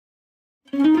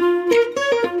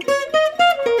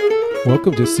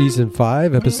Welcome to Season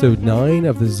 5, Episode 9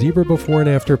 of the Zebra Before and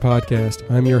After podcast.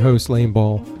 I'm your host, Lane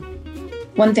Ball.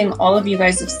 One thing all of you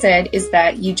guys have said is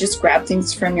that you just grab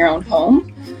things from your own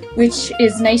home, which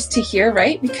is nice to hear,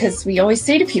 right? Because we always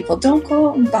say to people, don't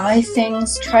go out and buy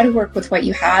things, try to work with what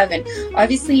you have. And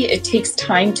obviously it takes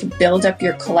time to build up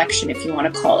your collection, if you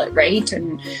want to call it, right?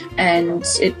 And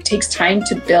it takes time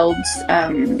to build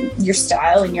your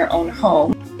style in your own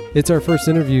home. It's our first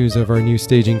interviews of our new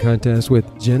staging contest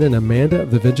with Jen and Amanda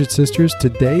of the Vintage Sisters.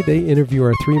 Today, they interview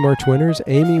our 3 March winners,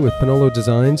 Amy with Pinolo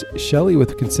Designs, Shelley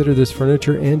with Consider This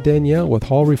Furniture, and Danielle with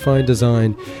Hall Refined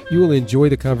Design. You will enjoy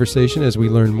the conversation as we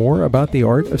learn more about the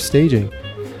art of staging.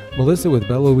 Melissa with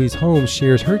Belle Louise Homes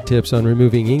shares her tips on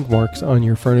removing ink marks on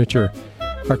your furniture.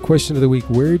 Our question of the week,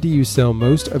 where do you sell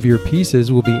most of your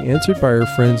pieces, will be answered by our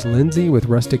friends Lindsay with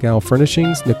Rustic Owl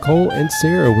Furnishings, Nicole and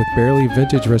Sarah with Barely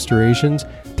Vintage Restorations,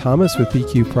 Thomas with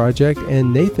BQ Project,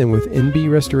 and Nathan with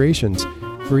NB Restorations.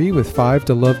 Bree with 5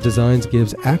 to Love Designs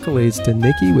gives accolades to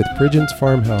Nikki with Pridgeon's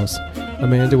Farmhouse.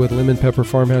 Amanda with Lemon Pepper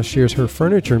Farmhouse shares her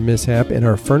furniture mishap in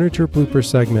our Furniture Blooper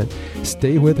segment.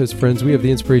 Stay with us, friends. We have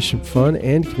the inspiration, fun,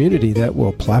 and community that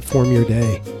will platform your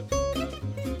day.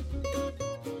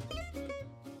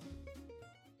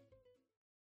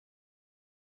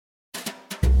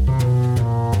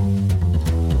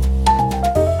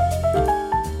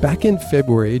 Back in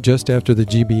February, just after the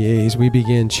GBAs, we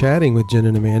began chatting with Jen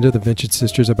and Amanda, the Vintage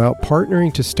Sisters, about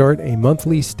partnering to start a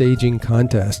monthly staging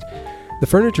contest. The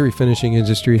furniture refinishing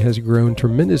industry has grown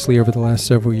tremendously over the last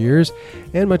several years,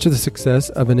 and much of the success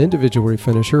of an individual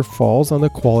refinisher falls on the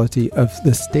quality of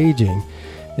the staging.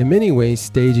 In many ways,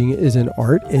 staging is an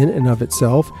art in and of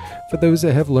itself. For those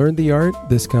that have learned the art,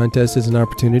 this contest is an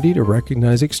opportunity to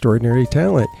recognize extraordinary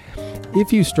talent.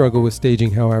 If you struggle with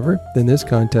staging, however, then this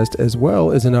contest as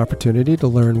well is an opportunity to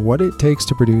learn what it takes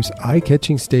to produce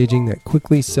eye-catching staging that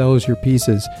quickly sells your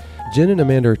pieces. Jen and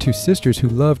Amanda are 2 sisters who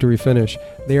love to refinish.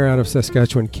 They are out of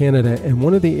Saskatchewan, Canada, and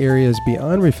one of the areas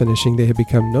beyond refinishing they have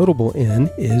become notable in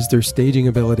is their staging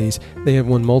abilities. They have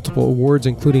won multiple awards,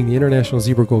 including the International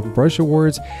Zebra Golden Brush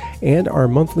Awards and our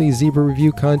monthly Zebra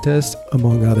Review contest,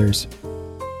 among others.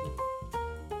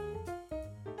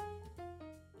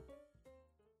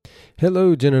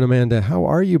 Hello, Jen and Amanda. How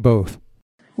are you both?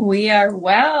 We are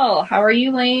well. How are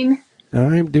you, Lane?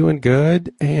 I'm doing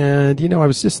good. And, I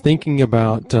was just thinking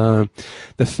about the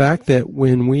fact that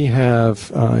when we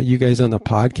have you guys on the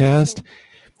podcast,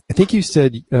 I think you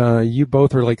said you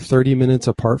both are like 30 minutes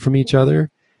apart from each other.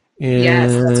 And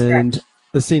yes, that's correct.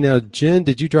 Let's see now, Jen,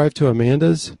 did you drive to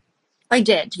Amanda's? I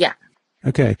did, yeah.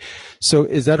 Okay. So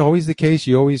is that always the case?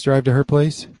 You always drive to her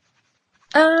place?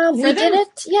 We did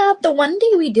it, the one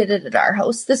day we did it at our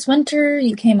house. This winter,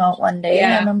 you came out one day,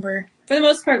 I remember. For the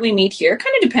most part, we meet here.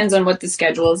 Kind of depends on what the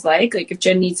schedule is like if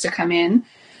Jen needs to come in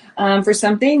for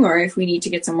something, or if we need to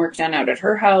get some work done out at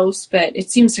her house. But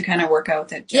it seems to kind of work out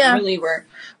that generally we're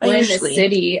in the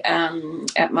city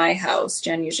at my house.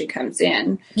 Jen usually comes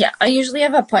in. Yeah, I usually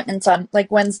have appointments on,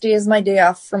 Wednesday is my day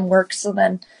off from work, so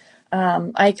then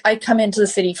I come into the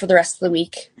city for the rest of the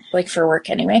week, for work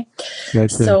anyway.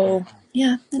 Gotcha. So...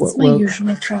 yeah, that's my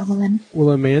usual traveling.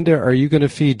 Well, Amanda, are you going to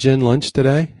feed Jen lunch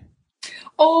today?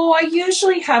 Oh, I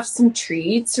usually have some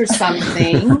treats or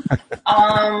something.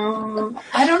 I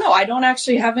don't know. I don't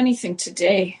actually have anything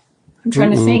today. I'm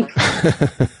trying to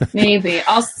think. Maybe.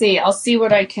 I'll see. I'll see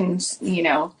what I can,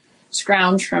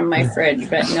 scrounge from my fridge.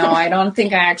 But no, I don't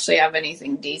think I actually have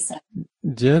anything decent.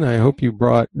 Jen, I hope you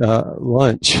brought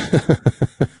lunch.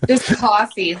 Just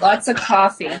coffee. Lots of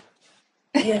coffee.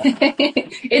 Yeah.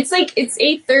 It's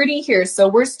 8:30 here, so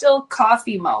we're still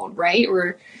coffee mode, right?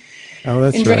 We're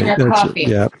enjoying our coffee.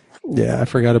 Yeah, I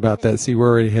forgot about that. See, we're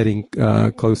already heading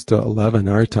close to 11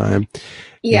 our time.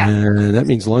 Yeah. And that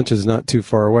means lunch is not too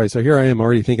far away. So here I am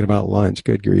already thinking about lunch.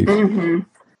 Good grief. Mm-hmm.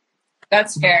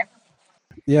 That's fair.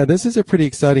 Yeah, this is a pretty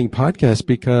exciting podcast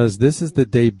because this is the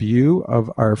debut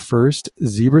of our first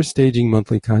Zebra Staging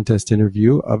Monthly Contest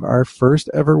interview of our first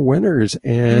ever winners.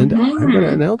 And I'm going to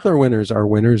announce our winners. Our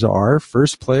winners are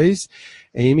first place,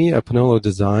 Amy of Pinolo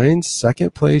Designs,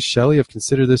 second place, Shelley of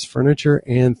Consider This Furniture,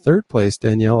 and third place,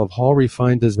 Danielle of Hall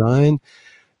Refined Design.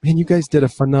 Man, you guys did a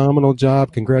phenomenal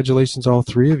job. Congratulations, all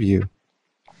 3 of you.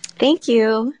 Thank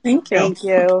you. Thank you. Thank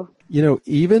you.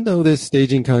 Even though this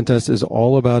staging contest is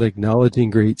all about acknowledging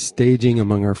great staging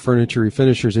among our furniture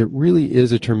refinishers, it really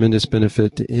is a tremendous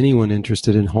benefit to anyone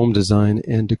interested in home design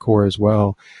and decor as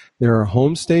well. There are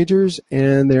home stagers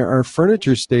and there are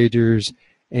furniture stagers,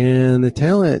 and the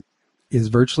talent is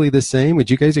virtually the same. Would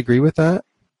you guys agree with that?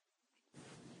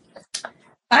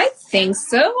 I think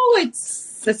so.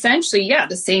 It's it's essentially,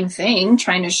 the same thing,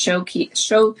 trying to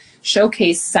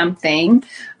showcase something,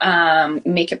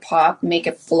 make it pop, make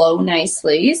it flow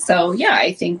nicely. So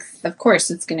I think, of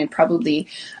course, it's going to probably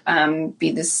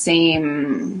be the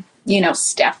same,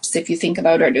 steps, if you think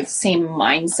about it, or the same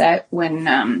mindset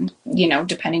when,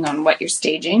 depending on what you're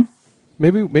staging.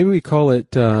 Maybe we call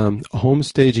it home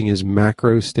staging is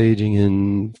macro staging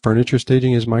and furniture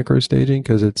staging is micro staging,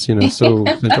 because it's so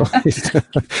centralized.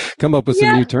 Come up with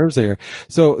some new terms there.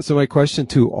 So my question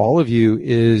to all of you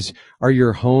is: are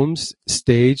your homes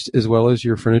staged as well as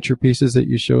your furniture pieces that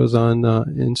you show us on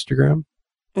Instagram?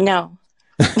 No.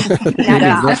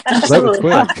 That was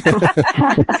quick.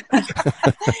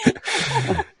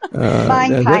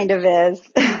 Mine kind of is.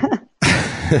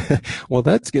 Well,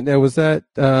 that's good. Now, was that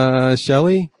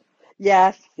Shelley?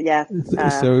 Yes.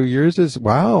 So yours is,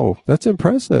 wow, that's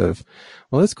impressive.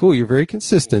 Well, that's cool. You're very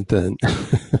consistent then.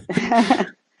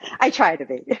 I try to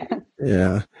be.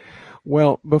 Yeah.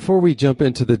 Well, before we jump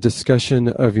into the discussion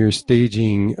of your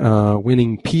staging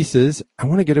winning pieces, I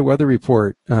want to get a weather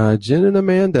report. Jen and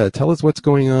Amanda, tell us what's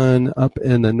going on up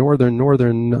in the northern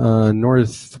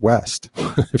northwest,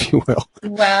 if you will.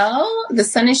 Well, the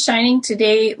sun is shining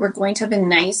today. We're going to have a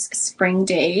nice spring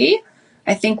day.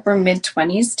 I think we're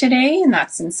mid-20s today, and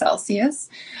that's in Celsius.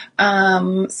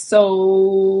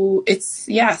 So it's,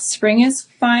 spring is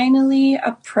finally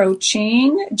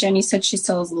approaching. Jenny said she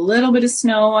still has a little bit of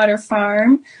snow at her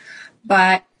farm,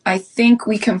 but I think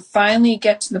we can finally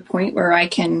get to the point where I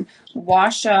can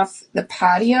wash off the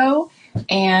patio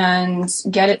and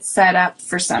get it set up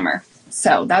for summer.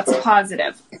 So that's a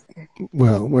positive.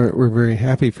 Well, we're very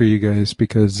happy for you guys,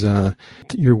 because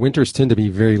your winters tend to be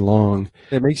very long.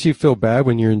 It makes you feel bad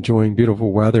when you're enjoying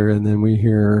beautiful weather, and then we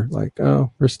hear like,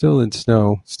 oh, we're still in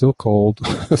snow, still cold,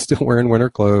 still wearing winter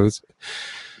clothes.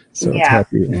 So it's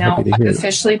happy to hear. I've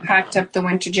officially packed up the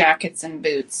winter jackets and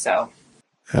boots. So,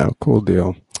 oh, cool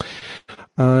deal.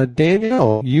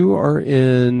 Danielle, you are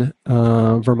in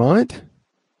Vermont?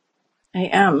 I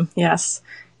am, yes.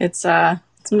 It's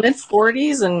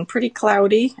mid-40s and pretty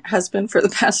cloudy. Has been for the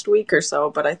past week or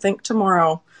so, but I think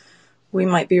tomorrow we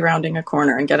might be rounding a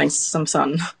corner and getting some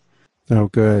sun. Oh,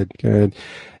 good.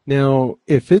 Now,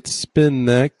 if it's been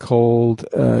that cold,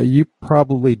 do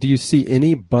you see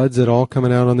any buds at all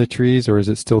coming out on the trees, or is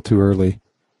it still too early?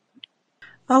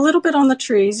 A little bit on the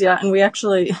trees, yeah. And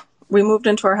we moved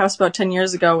into our house about 10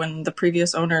 years ago, and the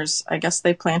previous owners, I guess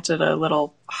they planted a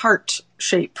little heart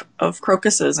shape of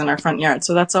crocuses in our front yard.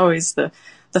 So that's always the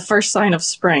first sign of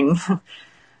spring.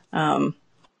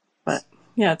 But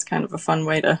yeah, it's kind of a fun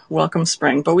way to welcome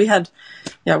spring. But we've had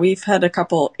a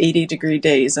couple 80-degree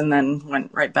days and then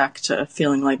went right back to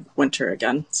feeling like winter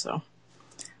again. So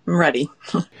I'm ready.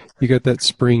 You got that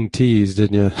spring tease,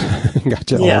 didn't you? Got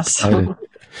you all excited.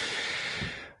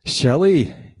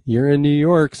 Shelley, you're in New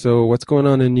York, so what's going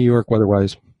on in New York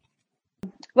weather-wise?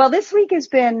 Well, this week has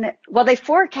been, they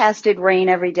forecasted rain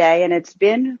every day, and it's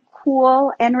been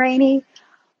cool and rainy.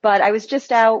 But I was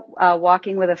just out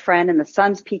walking with a friend, and the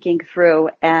sun's peeking through,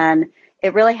 and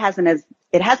it really hasn't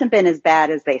been as bad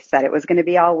as they said it was going to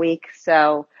be all week.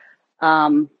 So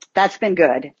that's been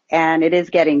good, and it is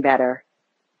getting better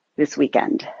this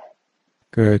weekend.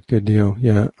 Good deal.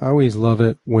 Yeah, I always love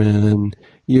it when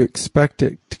you expect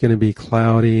it going to be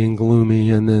cloudy and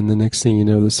gloomy, and then the next thing you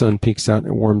know, the sun peeks out and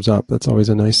it warms up. That's always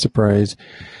a nice surprise.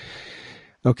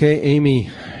 Okay, Amy,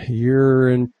 you're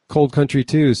in cold country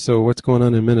too, so what's going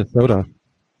on in Minnesota?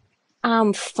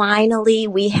 Finally,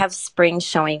 we have spring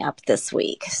showing up this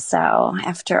week. So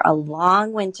after a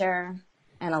long winter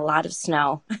and a lot of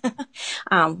snow,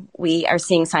 we are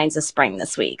seeing signs of spring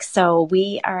this week. So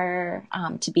we are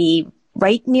to be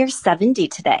right near 70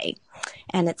 today,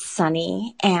 and it's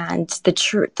sunny, and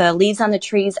the leaves on the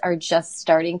trees are just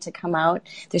starting to come out.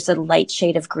 There's a light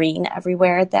shade of green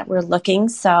everywhere that we're looking,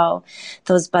 so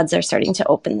those buds are starting to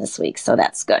open this week, so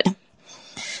that's good.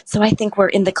 So I think we're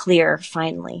in the clear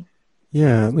finally.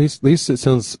 Yeah, at least it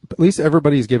sounds, at least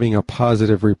everybody's giving a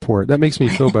positive report. That makes me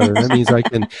feel better. That means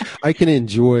I can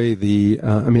enjoy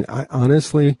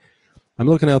honestly, I'm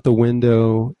looking out the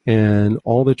window and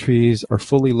all the trees are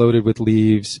fully loaded with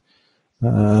leaves.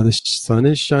 The sun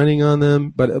is shining on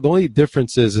them, but the only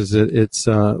difference is that it's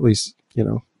at least,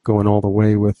 going all the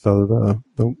way with the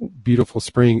beautiful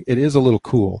spring. It is a little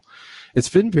cool. It's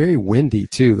been very windy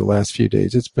too the last few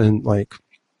days. It's been like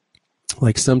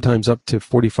sometimes up to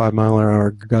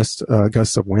 45-mile-an-hour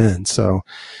gusts of wind. So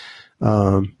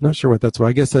not sure what that's about.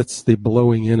 I guess that's the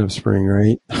blowing in of spring,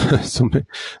 right?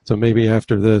 So maybe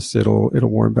after this it'll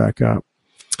warm back up.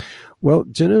 Well,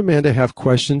 Jen and Amanda have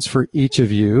questions for each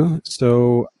of you.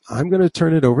 So I'm going to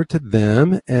turn it over to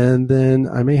them, and then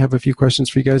I may have a few questions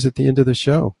for you guys at the end of the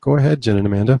show. Go ahead, Jen and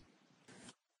Amanda.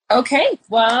 Okay,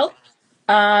 well,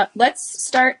 let's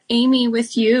start, Amy,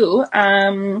 with you.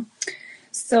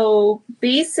 So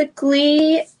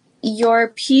basically, your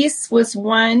piece was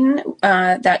one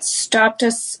that stopped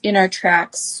us in our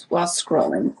tracks while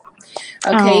scrolling.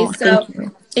 Okay, so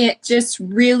it just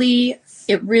really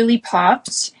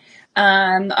popped.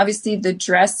 Obviously, the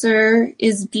dresser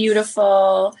is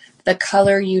beautiful. The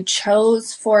color you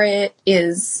chose for it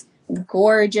is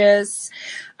gorgeous.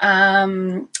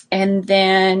 And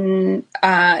then,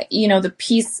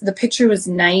 the picture was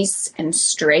nice and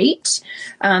straight.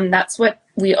 That's what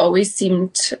we always seem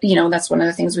to, that's one of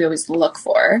the things we always look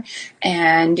for.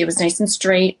 And it was nice and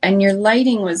straight. And your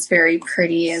lighting was very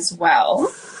pretty as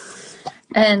well.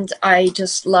 And I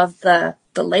just love the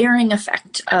layering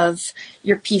effect of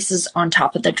your pieces on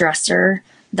top of the dresser.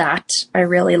 That I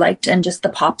really liked, and just the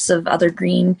pops of other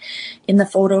green in the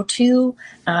photo too.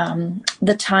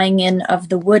 The tying in of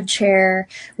the wood chair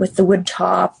with the wood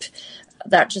top,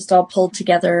 that just all pulled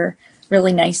together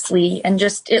really nicely. And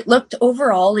just, it looked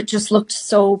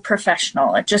so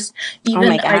professional. It just, even, oh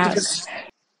my gosh.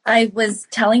 I was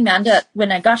telling Amanda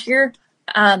when I got here,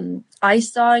 I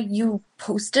saw you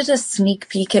posted a sneak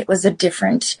peek. It was I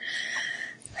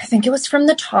think it was from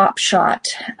the top shot,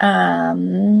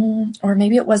 or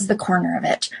maybe it was the corner of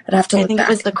it. I'd have to look back. I think it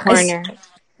was the corner.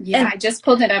 I just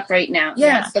pulled it up right now.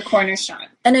 Yeah, it's the corner shot.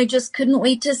 And I just couldn't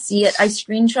wait to see it. I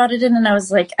screenshotted it and I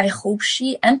was like, I hope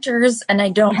she enters. And I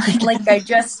don't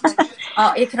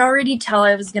I could already tell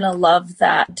I was going to love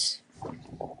that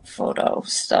photo.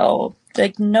 So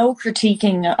no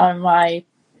critiquing on my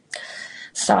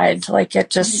side. I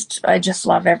just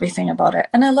love everything about it.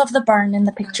 And I love the barn in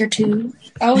the picture too.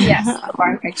 Oh yes, the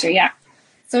barn picture, yeah.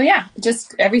 So yeah,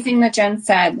 just everything that Jen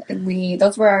said,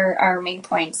 those were our main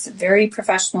points. Very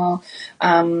professional.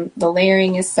 The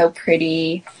layering is so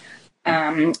pretty.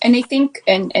 And I think,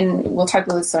 and we'll talk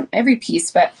about this on every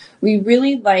piece, but we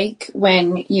really like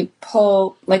when you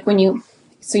pull,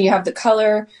 so you have the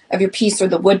color of your piece or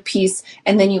the wood piece,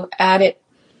 and then you add it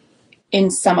in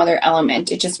some other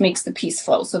element. It just makes the piece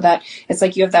flow, so that it's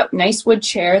like you have that nice wood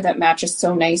chair that matches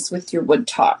so nice with your wood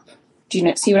top. Do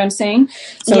you see what I'm saying?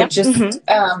 So yep. It just,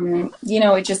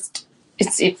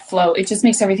 it just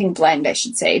makes everything blend, I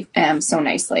should say, so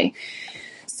nicely.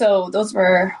 So those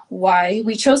were why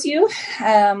we chose you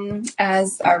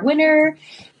as our winner.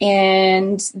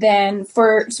 And then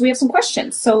so we have some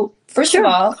questions. So first of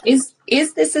all, is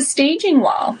this a staging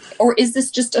wall, or is this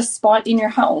just a spot in your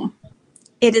home?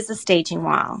 It is a staging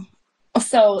wall.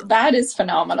 So that is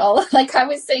phenomenal. Like I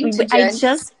was saying to Jen,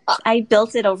 I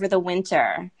built it over the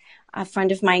winter. A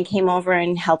friend of mine came over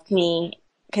and helped me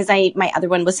because my other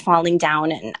one was falling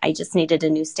down and I just needed a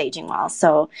new staging wall.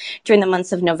 So during the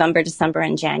months of November, December,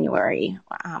 and January,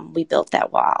 we built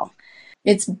that wall.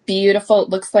 It's beautiful. It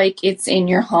looks like it's in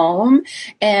your home.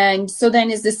 And so then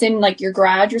is this in like your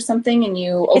garage or something? And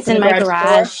you open it's in my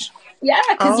garage. Door? Yeah,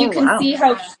 because you can see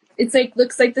how it's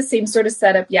looks like the same sort of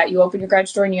setup. Yeah, you open your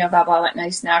garage door and you have all that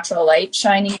nice natural light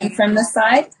shining in from the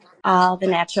side. All the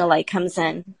natural light comes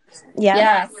in. Yeah.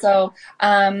 Yeah. So,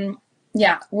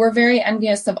 we're very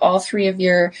envious of all three of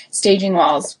your staging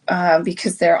walls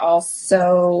because they're all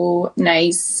so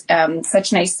nice,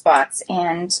 such nice spots,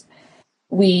 and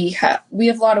we have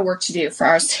a lot of work to do for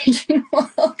our staging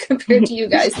wall compared to you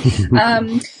guys.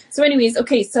 So anyways,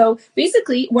 okay, so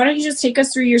basically, why don't you just take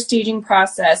us through your staging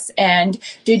process, and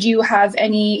did you have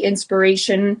any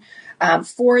inspiration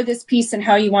for this piece and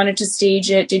how you wanted to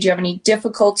stage it? Did you have any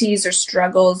difficulties or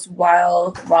struggles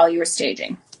while you were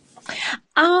staging?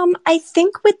 I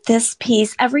think with this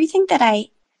piece, everything that I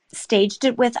staged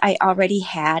it with, I already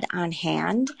had on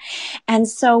hand. And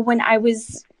so when I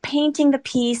was painting the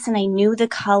piece and I knew the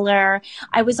color,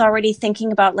 I was already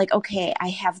thinking about okay, I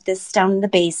have this down in the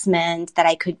basement that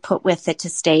I could put with it to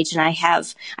stage. And I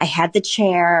had the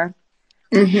chair.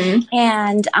 Mm-hmm.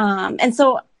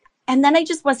 And then I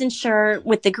just wasn't sure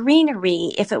with the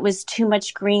greenery if it was too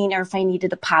much green or if I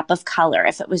needed a pop of color,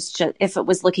 if it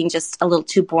was looking just a little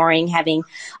too boring having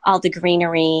all the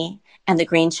greenery and the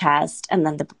green chest and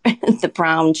then the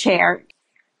brown chair.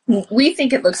 We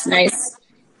think it looks nice.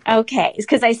 Okay,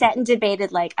 because I sat and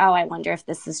debated I wonder if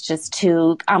this is just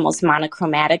too almost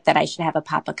monochromatic that I should have a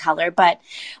pop of color. But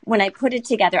when I put it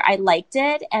together, I liked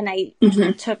it, and I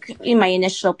took my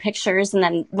initial pictures and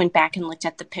then went back and looked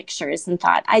at the pictures and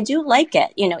thought, I do like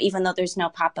it, even though there's no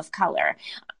pop of color.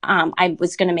 I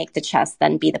was going to make the chest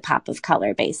then be the pop of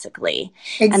color, basically.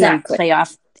 Exactly. And then play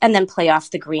off and then play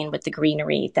off the green with the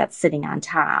greenery that's sitting on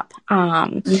top.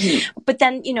 But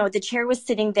then, the chair was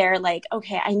sitting there like,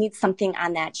 okay, I need something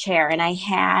on that chair. And I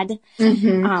had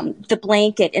the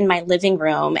blanket in my living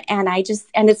room, and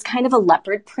it's kind of a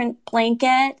leopard print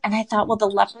blanket. And I thought, well, the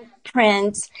leopard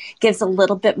print gives a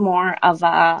little bit more of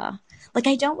a, like,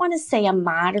 I don't want to say a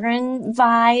modern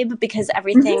vibe because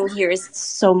everything here is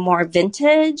so more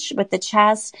vintage with the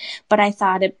chest, but I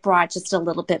thought it brought just a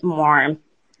little bit more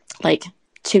like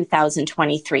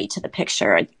 2023 to the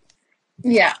picture.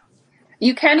 Yeah.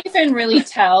 You can't even really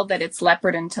tell that it's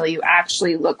leopard until you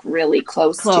actually look really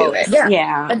close to it.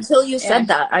 Yeah. Until you said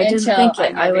that. I didn't think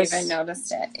it. I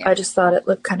noticed it. Yeah. I just thought it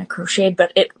looked kind of crocheted,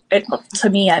 but it to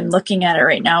me, I'm looking at it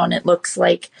right now and it looks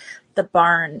like the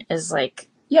barn is like,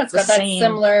 yeah, it's got that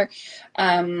similar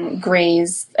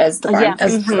grays as the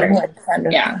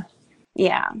barn.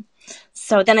 Yeah.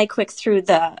 So then I quick threw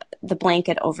the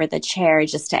blanket over the chair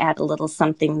just to add a little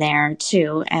something there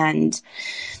too, and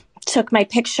took my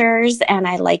pictures, and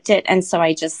I liked it. And so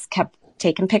I just kept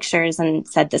taking pictures and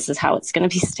said, this is how it's going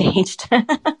to be staged.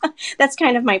 That's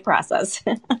kind of my process.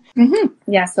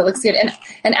 Yeah, so it looks good.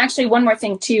 And actually one more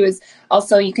thing too is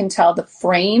also you can tell the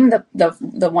frame,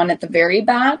 the one at the very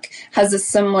back has a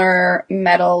similar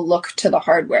metal look to the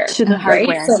hardware. To the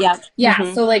hardware, right?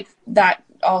 Yeah. So like that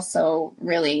also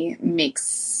really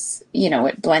makes,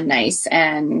 it blend nice.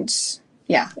 And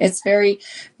yeah, it's very,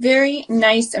 very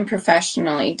nice and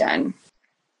professionally done.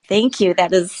 Thank you.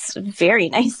 That is very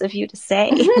nice of you to say.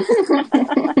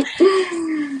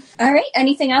 All right.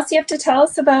 Anything else you have to tell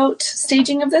us about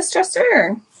staging of this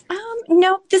dresser?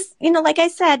 No, this, like I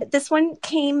said, this one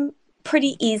came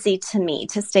pretty easy to me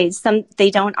to stage.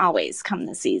 They don't always come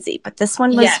this easy, but this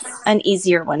one was an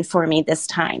easier one for me this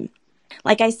time.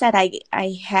 Like I said,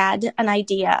 I had an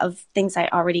idea of things I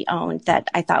already owned that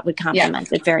I thought would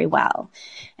complement it very well.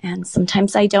 And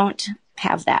sometimes I don't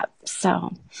have that.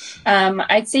 So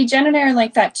I'd say Jen and I are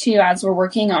like that too. As we're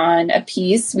working on a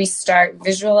piece, we start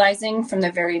visualizing from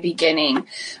the very beginning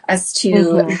as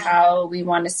to how we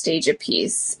want to stage a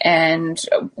piece. And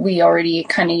we already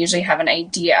kind of usually have an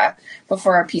idea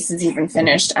before our piece is even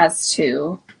finished as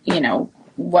to,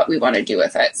 what we want to do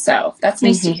with it. So that's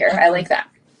nice to hear. I like that.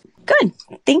 Good.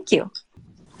 Thank you.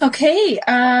 Okay.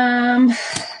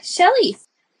 Shelly.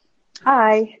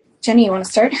 Hi. Jenny, you want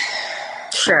to start?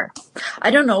 Sure. I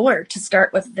don't know where to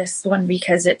start with this one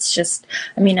because it's just,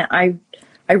 I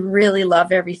really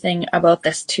love everything about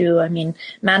this too. Amanda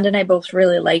and I both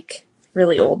really like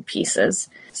really old pieces.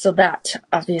 So that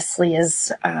obviously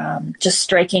is just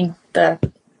striking. The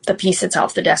piece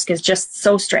itself, the desk is just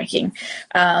so striking.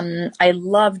 I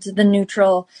loved the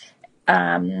neutral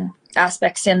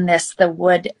aspects in this, the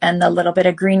wood and the little bit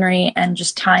of greenery and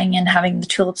just tying in, having the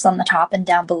tulips on the top and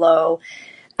down below.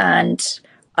 And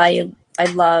I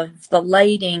love the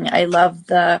lighting. I love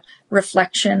the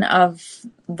reflection of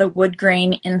the wood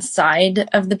grain inside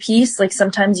of the piece. Like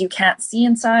sometimes you can't see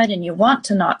inside and you want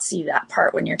to not see that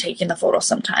part when you're taking the photo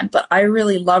sometime. But I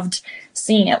really loved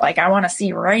seeing it. Like I want to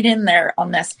see right in there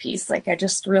on this piece. Like I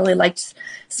just really liked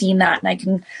seeing that.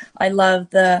 And I love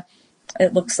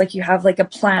it looks like you have like a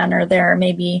planner there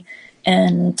maybe.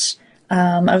 And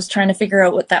I was trying to figure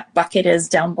out what that bucket is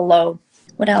down below.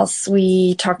 What else?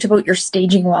 We talked about your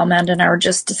staging wall. Amanda and I were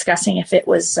just discussing if it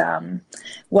was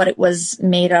what it was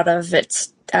made out of. It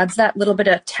adds that little bit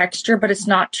of texture, but it's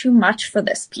not too much for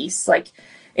this piece. Like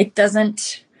it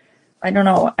doesn't, I don't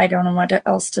know what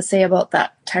else to say about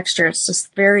that texture. It's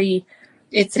just very...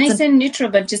 It's nice and neutral,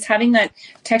 but just having that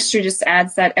texture just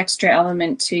adds that extra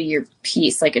element to your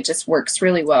piece. Like it just works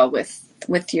really well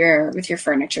with your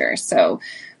furniture. So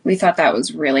we thought that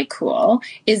was really cool.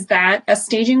 Is that a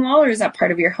staging wall or is that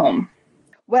part of your home?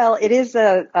 Well, it is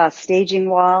a staging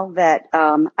wall that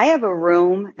I have a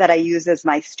room that I use as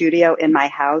my studio in my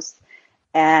house.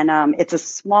 And it's a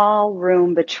small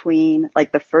room between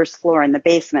like the first floor and the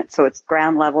basement. So it's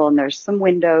ground level and there's some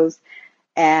windows.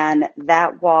 And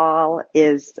that wall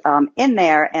is in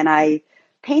there. And I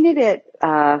painted it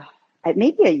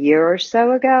maybe a year or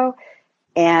so ago.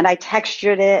 And I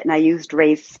textured it and I used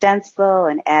raised stencil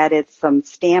and added some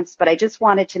stamps. But I just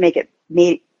wanted to make it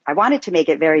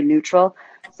very neutral.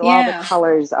 So all the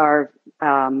colors are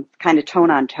kind of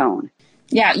tone on tone.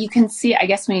 Yeah, you can see, I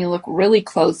guess when you look really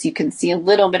close, you can see a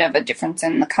little bit of a difference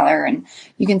in the color and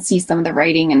you can see some of the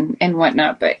writing and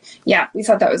whatnot. But yeah, we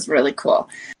thought that was really cool.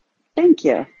 Thank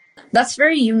you. That's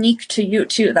very unique to you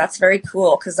too. That's very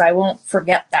cool because I won't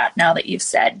forget that now that you've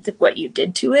said what you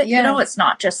did to it. Yeah. It's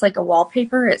not just like a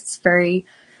wallpaper.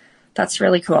 That's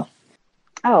really cool.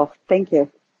 Oh, thank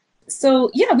you.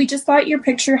 So yeah, we just thought your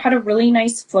picture had a really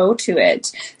nice flow to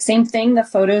it. Same thing, the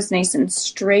photo's nice and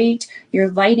straight, your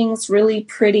lighting's really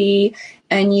pretty,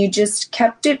 and you just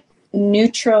kept it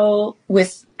neutral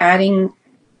with adding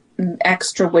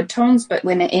extra wood tones, but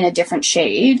when in a different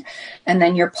shade. And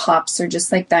then your pops are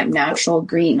just like that natural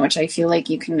green, which I feel like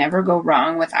you can never go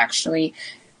wrong with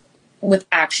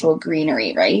actual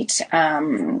greenery, right?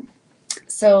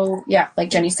 So yeah, like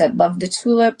Jenny said, love the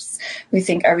tulips. We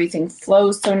think everything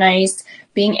flows so nice.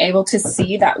 Being able to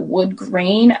see that wood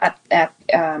grain at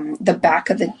the back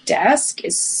of the desk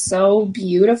is so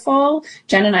beautiful.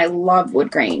 Jen and I love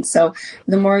wood grain. So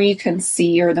the more you can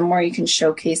see or the more you can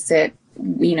showcase it,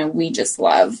 we just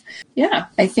love. Yeah,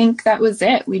 I think that was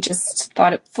it. We just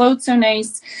thought it flowed so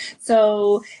nice.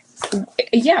 So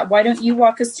yeah, why don't you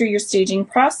walk us through your staging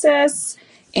process?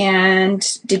 And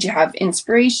did you have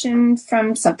inspiration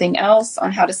from something else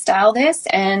on how to style this?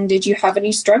 And did you have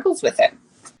any struggles with it?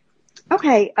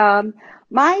 Okay.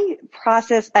 My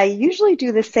process, I usually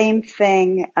do the same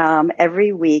thing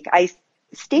every week. I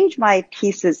stage my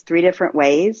pieces 3 different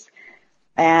ways.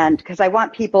 And because I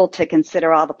want people to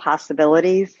consider all the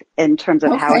possibilities in terms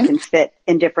of how it can fit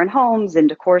in different homes and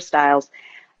decor styles.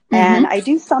 And I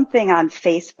do something on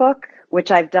Facebook,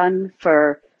 which I've done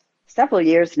for several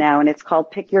years now, and it's called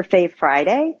Pick Your Fave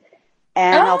Friday.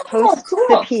 And I'll post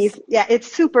the piece. Yeah, it's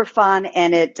super fun,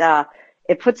 and it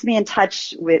puts me in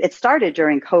touch with. It started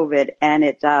during COVID, and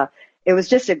it was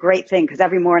just a great thing because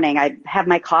every morning I'd have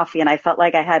my coffee, and I felt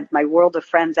like I had my world of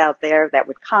friends out there that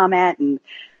would comment and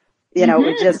it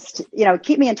would just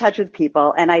keep me in touch with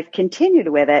people. And I've continued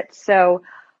with it, so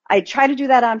I try to do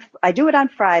that I do it on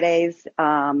Fridays,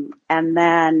 and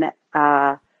then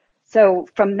so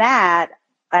from that.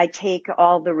 I take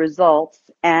all the results,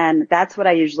 and that's what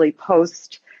I usually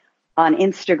post on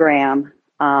Instagram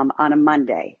on a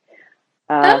Monday.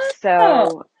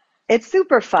 So it's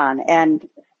super fun, and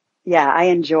yeah, I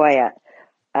enjoy it.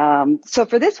 So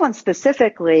for this one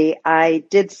specifically, I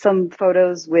did some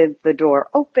photos with the door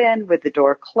open, with the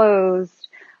door closed.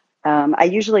 I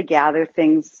usually gather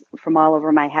things from all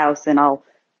over my house, and I'll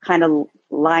kind of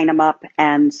line them up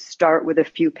and start with a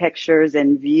few pictures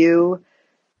and view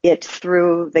it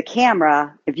through the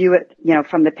camera, view it,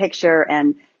 from the picture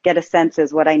and get a sense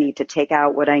as what I need to take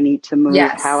out, what I need to move,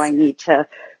 how I need to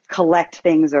collect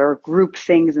things or group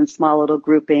things in small little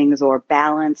groupings or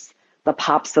balance the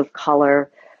pops of color.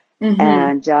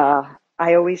 And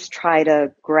I always try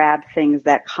to grab things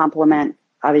that complement,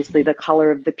 obviously, the color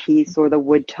of the piece or the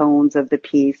wood tones of the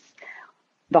piece,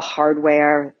 the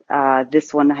hardware.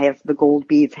 This one, I have the gold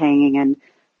beads hanging, and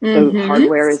the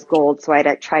hardware is gold, so I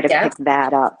try to pick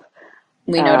that up.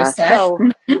 We noticed that.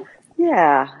 So,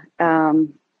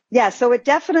 yeah. So it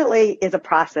definitely is a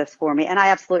process for me, and I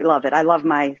absolutely love it. I love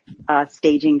my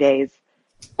staging days.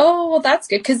 Oh, well, that's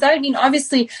good, because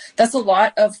obviously, that's a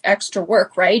lot of extra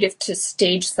work, right? If to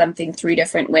stage something 3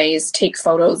 different ways, take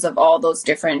photos of all those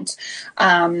different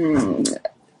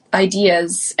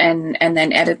ideas, and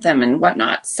then edit them and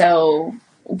whatnot. So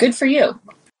good for you.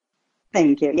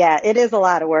 Thank you. Yeah, it is a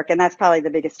lot of work, and that's probably the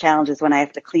biggest challenge is when I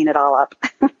have to clean it all up.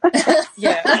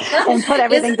 And put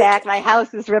everything back. My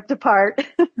house is ripped apart.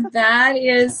 That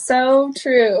is so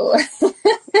true.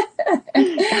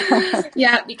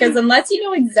 Yeah, because unless you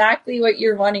know exactly what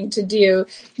you're wanting to do,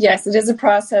 yes, it is a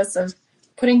process of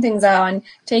putting things on,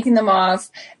 taking them off,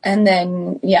 and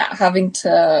then, having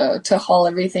to haul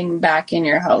everything back in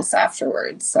your house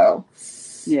afterwards. So,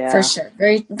 for sure,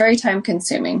 very, very time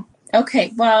consuming.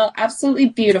 Okay, well, absolutely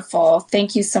beautiful.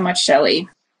 Thank you so much, Shelley.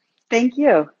 Thank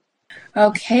you.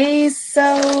 Okay,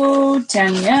 so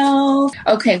Danielle.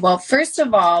 Okay, well, first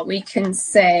of all, we can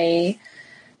say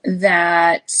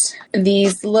that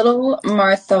these little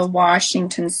Martha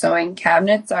Washington sewing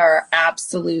cabinets are our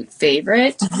absolute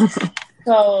favorite.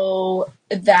 So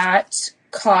that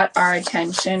caught our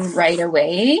attention right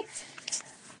away.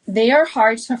 They are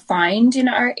hard to find in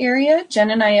our area. Jen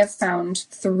and I have found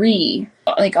 3.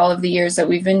 Like all of the years that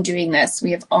we've been doing this,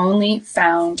 we have only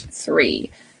found 3.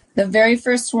 The very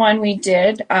first one we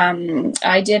did,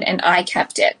 I did, and I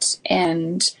kept it,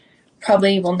 and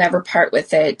probably will never part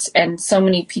with it. And so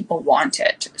many people want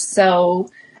it. So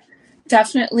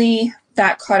definitely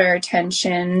that caught our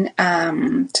attention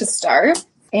to start.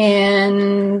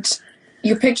 And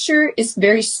your picture is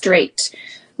very straight,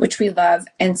 which we love.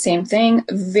 And same thing,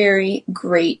 very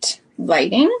great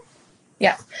lighting.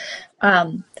 Yeah.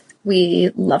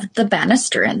 We loved the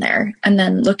banister in there. And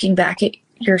then looking back at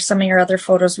some of your other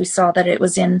photos, we saw that it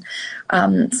was in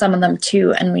some of them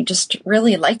too. And we just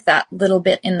really like that little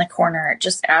bit in the corner. It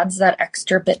just adds that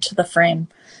extra bit to the frame.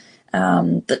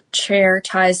 The chair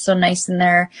ties so nice in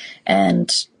there.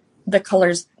 And the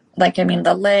colors, like, I mean,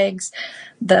 the legs,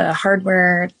 the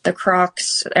hardware, the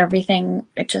Crocs, everything,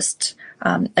 it just,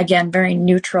 again, very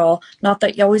neutral. Not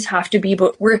that you always have to be,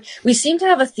 but we seem to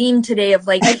have a theme today of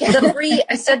like the three.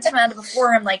 I said to Amanda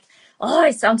before, I'm like, oh,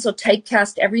 I sound so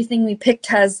typecast. Everything we picked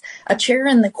has a chair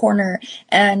in the corner,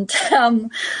 and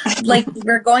like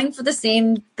we're going for the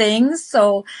same things.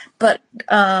 So, but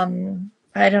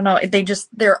I don't know.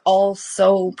 They're all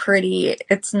so pretty.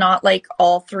 It's not like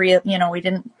all three of, we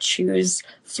didn't choose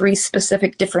three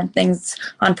specific different things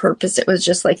on purpose. It was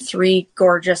just like three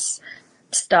gorgeous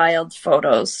styled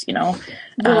photos, Well,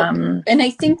 and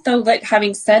I think though, like,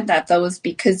 having said that though, is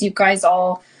because you guys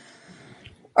all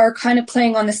are kind of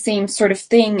playing on the same sort of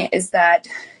thing, is that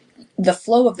the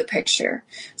flow of the picture.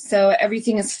 So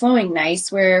everything is flowing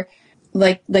nice, where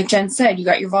like Jen said, you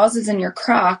got your vases and your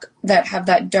crock that have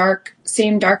that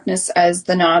same darkness as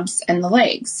the knobs and the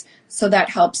legs. So that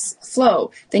helps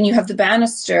flow. Then you have the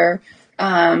banister,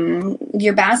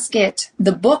 your basket,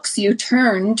 the books you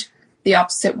turned the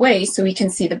opposite way so we can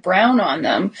see the brown on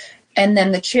them, and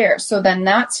then the chair. So then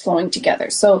that's flowing together.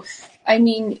 So, I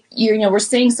mean, we're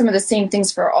saying some of the same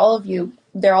things for all of you.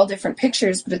 They're all different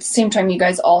pictures, but at the same time, you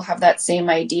guys all have that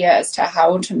same idea as to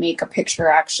how to make a picture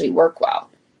actually work well.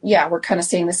 Yeah, we're kind of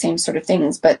saying the same sort of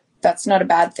things, but that's not a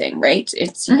bad thing, right?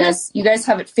 It's you guys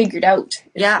have it figured out.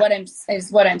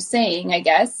 Is what I'm saying, I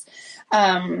guess.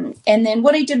 And then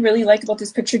what I did really like about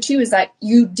this picture too is that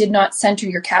you did not center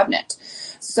your cabinet.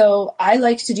 So I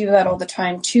like to do that all the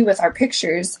time too with our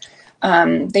pictures.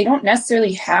 They don't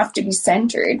necessarily have to be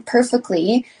centered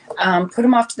perfectly. Put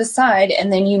them off to the side,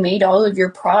 and then you made all of your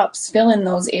props fill in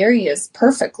those areas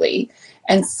perfectly.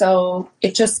 And so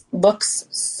it just looks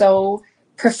so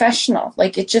professional.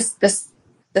 Like it just, this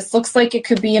looks like it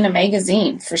could be in a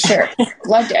magazine for sure.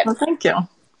 Loved it. Well, thank you.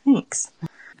 Thanks.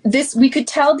 We could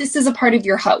tell this is a part of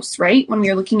your house, right? When we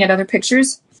were looking at other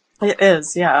pictures. It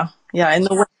is, yeah. Yeah,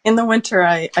 in the winter,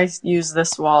 I use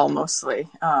this wall mostly.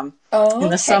 In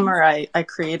the summer, I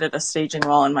created a staging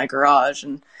wall in my garage,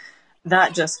 and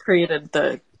that just created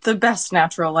the best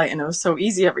natural light, and it was so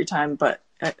easy every time. But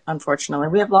unfortunately,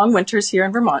 we have long winters here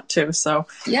in Vermont too. So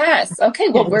yes, okay.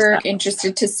 Well, we're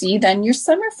interested to see then your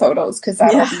summer photos, because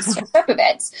that'll be some of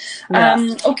it.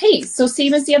 Yeah. Okay, so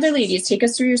same as the other ladies, take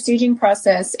us through your staging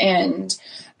process and.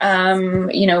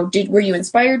 Were you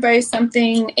inspired by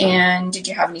something, and did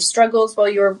you have any struggles while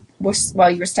you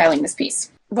were styling this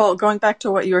piece? Well, going back to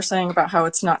what you were saying about how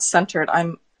it's not centered,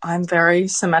 I'm very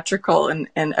symmetrical in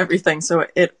everything, so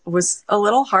it was a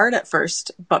little hard at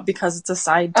first, but because it's a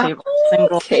side table,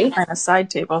 single kind of side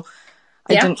table,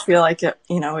 I didn't feel like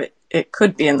it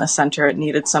could be in the center. It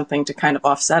needed something to kind of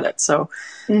offset it. So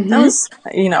that was,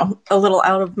 a little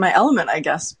out of my element, I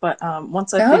guess. But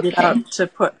once I figured out to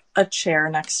put a chair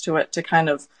next to it to kind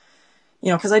of,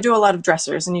 because I do a lot of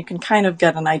dressers, and you can kind of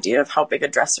get an idea of how big a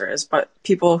dresser is. But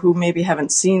people who maybe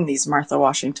haven't seen these Martha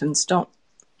Washingtons don't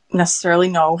necessarily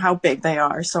know how big they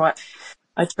are. So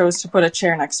I chose to put a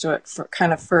chair next to it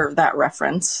for that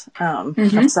reference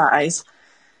of size.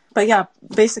 But yeah,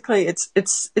 basically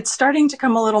it's starting to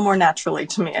come a little more naturally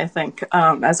to me, I think,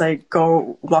 as I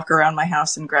go walk around my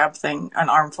house and grab an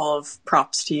armful of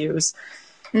props to use.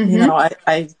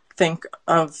 I think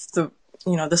of the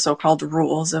so-called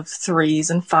rules of 3s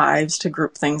and 5s to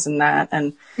group things in that,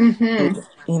 and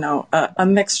a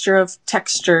mixture of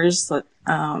textures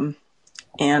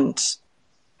and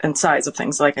size of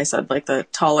things. Like I said, like the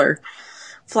taller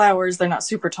flowers, they're not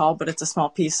super tall, but it's a small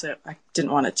piece. So I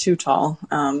didn't want it too tall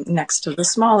next to the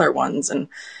smaller ones, and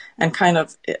kind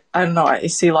of, I don't know, I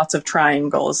see lots of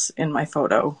triangles in my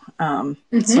photo.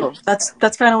 So that's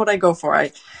kind of what I go for.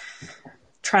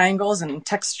 Triangles and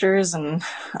textures and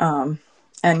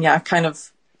yeah, kind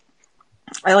of,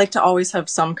 I like to always have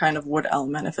some kind of wood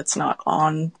element. If it's not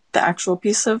on the actual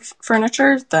piece of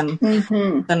furniture, then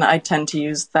I tend to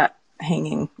use that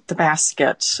hanging the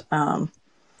basket. I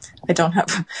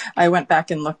went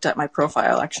back and looked at my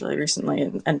profile actually recently,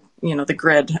 and the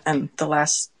grid and the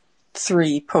last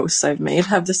 3 posts I've made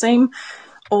have the same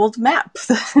old map.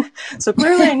 So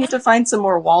clearly I need to find some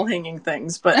more wall hanging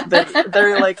things, but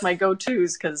they're like my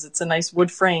go-tos because it's a nice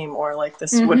wood frame or like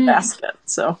this wood basket.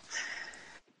 So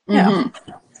yeah.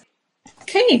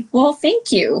 Okay, well,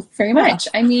 thank you very much.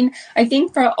 I mean, I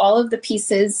think for all of the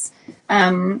pieces,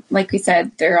 like we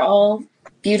said, they're all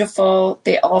beautiful.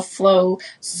 They all flow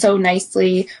so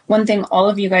nicely. One thing all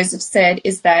of you guys have said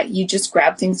is that you just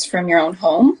grab things from your own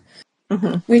home,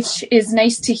 which is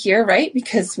nice to hear, right?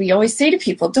 Because we always say to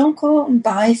people, don't go out and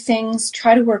buy things,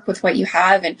 try to work with what you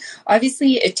have. And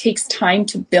obviously it takes time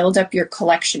to build up your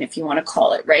collection, if you want to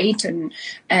call it, right? And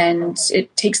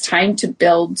it takes time to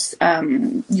build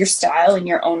your style in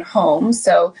your own home.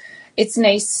 So it's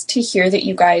nice to hear that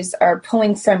you guys are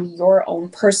pulling from your own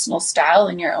personal style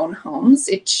in your own homes.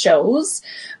 It shows.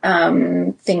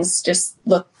 Things just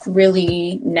look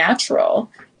really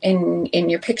natural in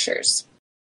your pictures.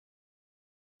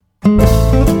 Hi,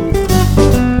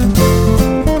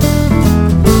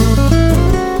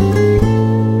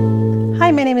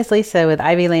 my name is Lisa with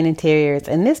Ivy Lane Interiors,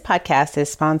 and this podcast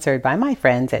is sponsored by my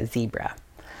friends at Zebra.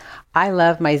 I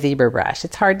love my Zebra brush.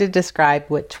 It's hard to describe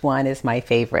which one is my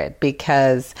favorite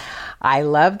because I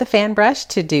love the fan brush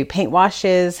to do paint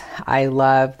washes. I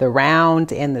love the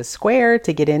round and the square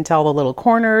to get into all the little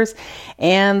corners.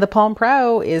 And the Palm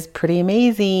Pro is pretty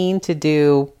amazing to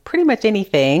do pretty much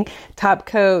anything, top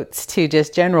coats to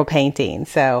just general painting.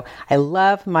 So I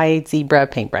love my Zebra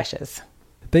paintbrushes.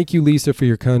 Thank you, Lisa, for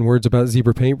your kind words about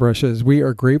Zebra paintbrushes. We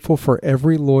are grateful for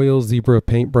every loyal Zebra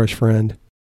paintbrush friend.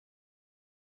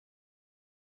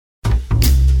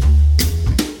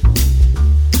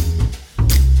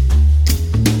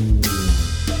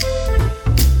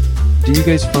 Do you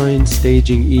guys find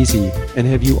staging easy? And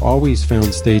have you always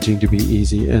found staging to be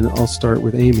easy? And I'll start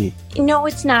with Amy. No,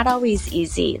 it's not always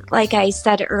easy. Like I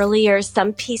said earlier,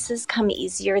 some pieces come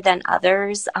easier than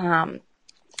others.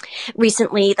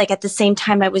 Recently, like at the same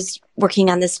time I was working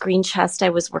on this green chest, I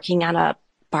was working on a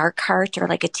bar cart or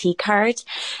like a tea cart.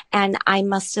 And I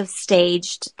must have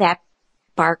staged that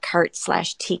bar cart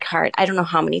 / tea cart, I don't know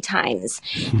how many times.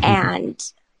 And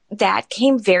that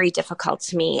came very difficult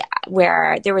to me,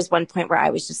 where there was one point where I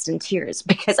was just in tears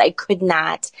because I could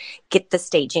not get the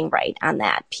staging right on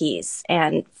that piece.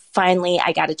 And finally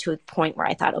I got it to a point where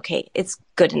I thought, okay, it's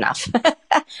good enough.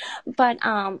 But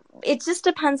it just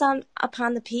depends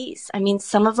upon the piece. I mean,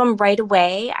 some of them right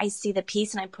away, I see the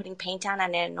piece and I'm putting paint on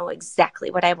and I know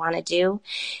exactly what I want to do.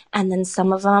 And then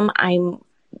some of them I'm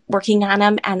working on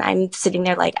them and I'm sitting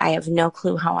there like, I have no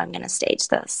clue how I'm going to stage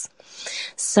this.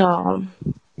 So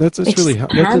that's really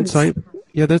that's insightful.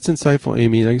 Yeah, that's insightful,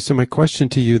 Amy. So my question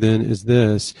to you then is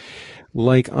this: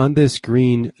 like on this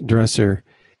green dresser,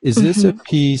 is this a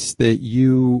piece that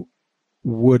you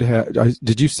would have?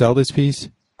 Did you sell this piece?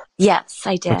 Yes,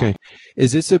 I did. Okay,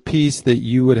 is this a piece that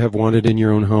you would have wanted in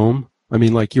your own home? I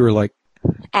mean, like you were like,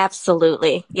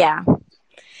 absolutely, yeah.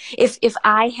 If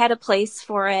I had a place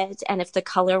for it and if the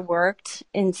color worked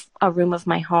in a room of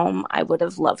my home, I would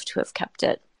have loved to have kept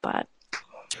it, but.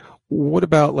 What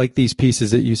about like these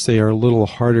pieces that you say are a little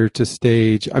harder to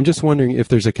stage? I'm just wondering if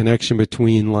there's a connection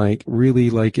between like really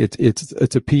like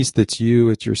it's a piece that's you,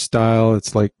 it's your style,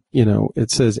 it's like, you know,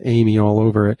 it says Amy all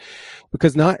over it.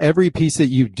 Because not every piece that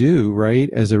you do, right,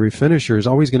 as a refinisher is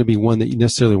always going to be one that you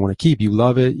necessarily want to keep. You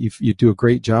love it, you do a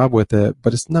great job with it,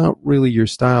 but it's not really your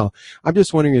style. I'm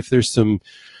just wondering if there's some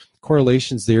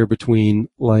correlations there between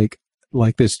like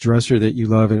this dresser that you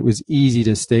love and it was easy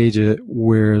to stage it,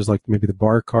 whereas like maybe the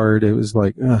bar card, it was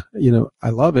like, you know,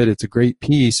 I love it. It's a great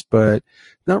piece, but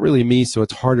not really me. So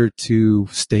it's harder to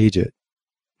stage it.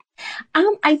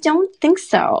 I don't think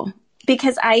so,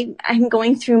 because I'm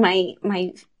going through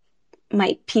my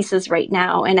pieces right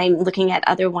now and I'm looking at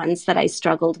other ones that I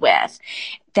struggled with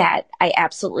that I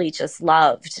absolutely just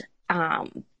loved.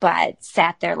 But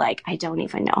sat there like, I don't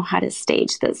even know how to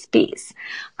stage this piece.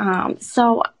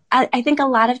 So I think a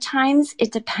lot of times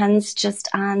it depends just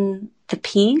on the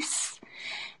piece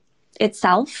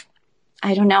itself.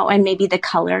 I don't know. And maybe the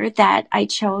color that I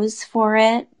chose for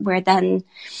it, where then,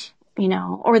 you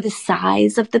know, or the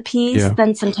size of the piece. Yeah.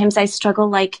 Then sometimes I struggle,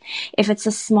 like if it's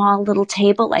a small little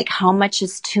table, like how much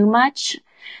is too much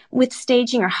with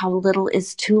staging or how little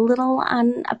is too little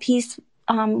on a piece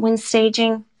when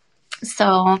staging.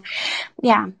 So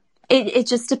yeah, it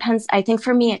just depends. I think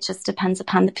for me, it just depends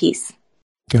upon the piece.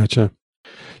 Gotcha.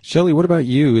 Shelley, what about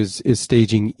you? Is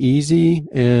staging easy,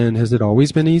 and has it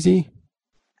always been easy?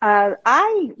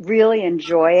 I really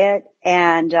enjoy it,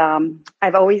 and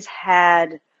I've always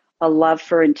had a love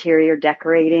for interior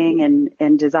decorating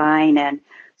and design, and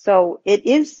so it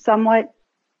is somewhat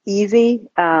easy.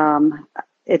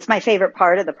 It's my favorite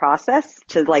part of the process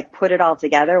to like put it all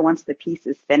together once the piece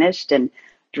is finished and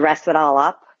dress it all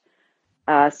up.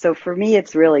 So for me,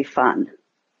 it's really fun.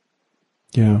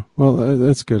 Yeah, well,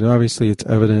 that's good. Obviously, it's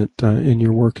evident in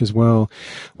your work as well.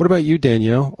 What about you,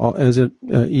 Danielle? Is it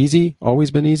easy?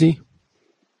 Always been easy?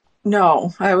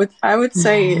 No, I would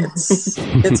say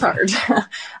it's hard.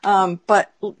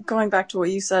 But going back to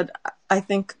what you said, I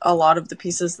think a lot of the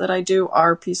pieces that I do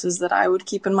are pieces that I would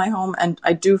keep in my home, and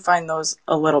I do find those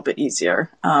a little bit easier.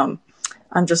 I'm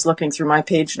just looking through my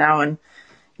page now, and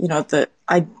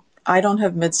I don't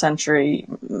have mid-century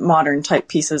modern type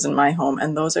pieces in my home,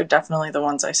 and those are definitely the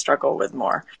ones I struggle with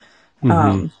more.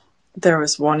 There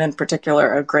was one in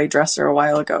particular, a gray dresser a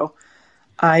while ago.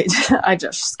 I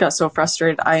just got so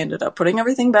frustrated. I ended up putting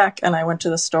everything back, and I went to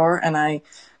the store and I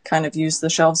kind of used the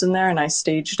shelves in there, and I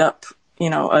staged up,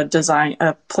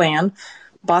 a plan,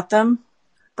 bought them,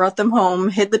 brought them home,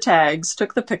 hid the tags,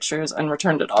 took the pictures, and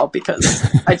returned it all because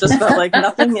I just felt like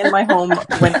nothing in my home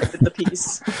went with the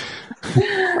piece.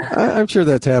 I'm sure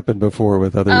that's happened before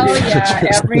with other. Oh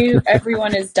yeah,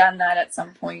 everyone has done that at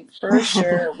some point for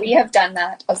sure. We have done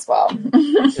that as well.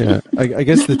 Yeah, I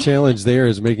guess the challenge there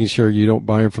is making sure you don't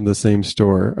buy them from the same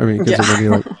store. I mean, because then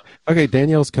you're like, okay,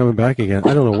 Danielle's coming back again.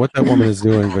 I don't know what that woman is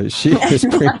doing, but she is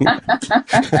bringing.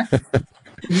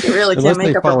 You really can't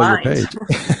make up her mind.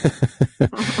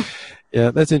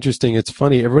 Yeah, that's interesting. It's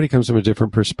funny. Everybody comes from a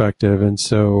different perspective. And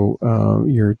so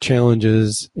your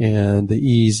challenges and the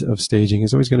ease of staging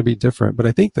is always going to be different. But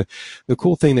I think the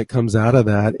cool thing that comes out of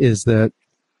that is that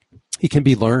it can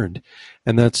be learned.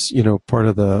 And that's, part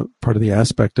of the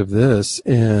aspect of this.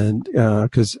 And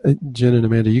because Jen and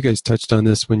Amanda, you guys touched on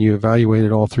this when you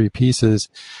evaluated all three pieces,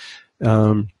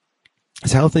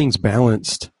 is how things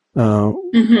balanced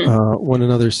one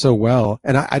another so well.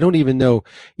 And I don't even know,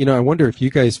 I wonder if you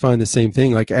guys find the same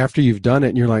thing, like after you've done it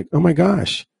and you're like, oh my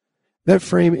gosh, that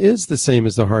frame is the same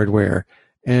as the hardware.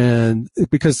 And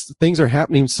because things are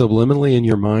happening subliminally in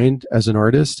your mind as an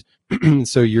artist.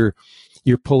 So you're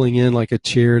pulling in like a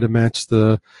chair to match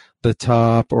the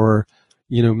top, or,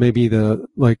 maybe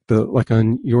like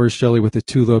on yours, Shelley, with the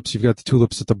tulips, you've got the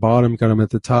tulips at the bottom, got them at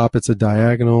the top. It's a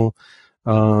diagonal.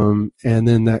 And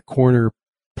then that corner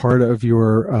part of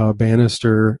your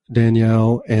banister,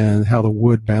 Danielle, and how the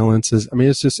wood balances. I mean,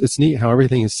 it's neat how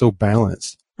everything is so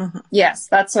balanced. Yes,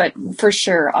 that's what, for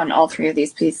sure, on all three of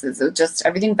these pieces. It just,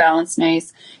 everything balanced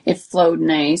nice. It flowed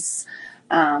nice.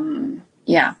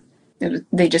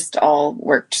 They just all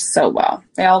worked so well.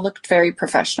 They all looked very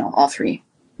professional, all three.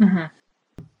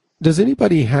 Does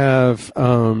anybody have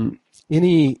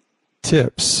any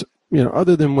tips,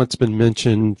 other than what's been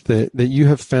mentioned, that you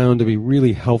have found to be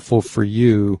really helpful for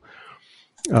you?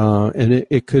 And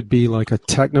it could be like a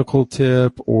technical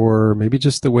tip, or maybe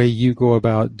just the way you go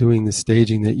about doing the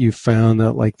staging that you found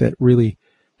that really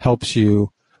helps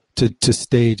you to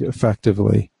stage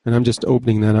effectively. And I'm just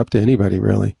opening that up to anybody,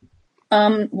 really.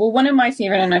 Well, one of my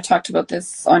favorite, and I've talked about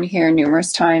this on here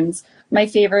numerous times, my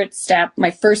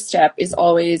first step is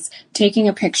always taking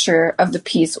a picture of the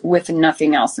piece with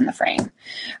nothing else in the frame.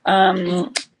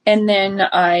 And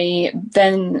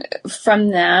then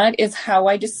from that is how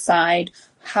I decide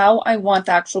how I want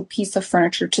the actual piece of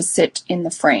furniture to sit in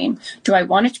the frame. Do I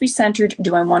want it to be centered?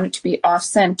 Do I want it to be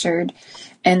off-centered?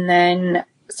 And then,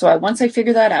 once I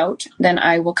figure that out, then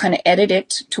I will kind of edit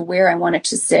it to where I want it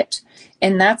to sit.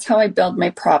 And that's how I build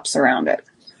my props around it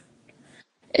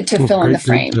to fill in the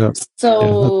frame.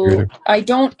 So I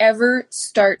don't ever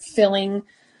start filling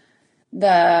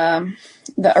the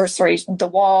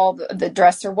wall, the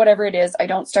dresser, whatever it is. I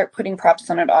don't start putting props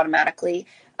on it automatically.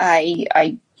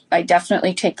 I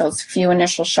definitely take those few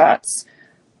initial shots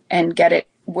and get it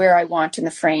where I want in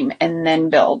the frame, and then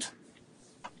build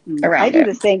around it. I do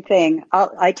the same thing.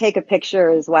 I take a picture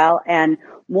as well, and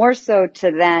more so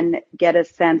to then get a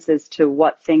sense as to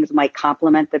what things might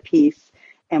complement the piece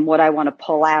and what I want to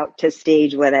pull out to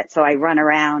stage with it. So I run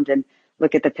around and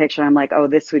look at the picture. I'm like, oh,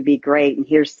 this would be great. And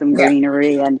here's some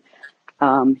greenery, and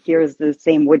here's the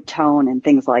same wood tone and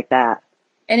things like that.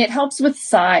 And it helps with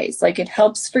size. Like, it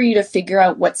helps for you to figure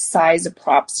out what size of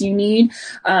props you need.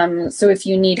 So if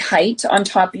you need height on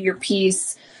top of your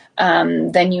piece,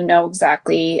 then you know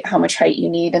exactly how much height you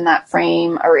need in that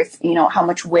frame, or if how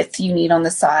much width you need on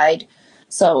the side.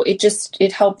 So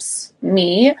it helps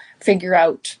me figure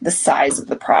out the size of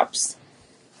the props.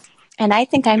 And I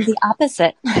think I'm the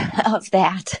opposite of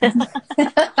that.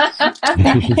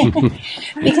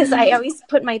 Because I always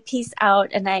put my piece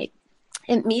out and I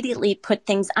immediately put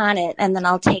things on it, and then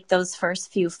I'll take those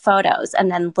first few photos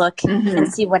and then look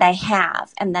and see what I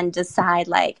have, and then decide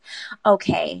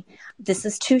okay, this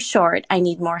is too short, I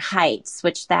need more height,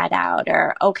 switch that out,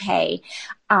 or okay,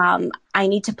 I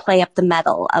need to play up the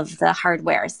metal of the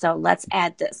hardware, so let's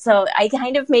add this. So I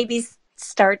kind of maybe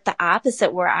start the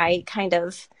opposite, where I kind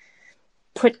of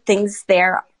put things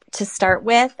there to start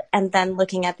with, and then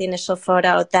looking at the initial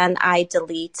photo, then I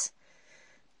delete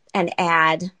and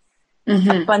add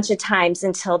a bunch of times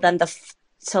until then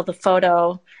till the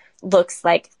photo looks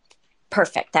like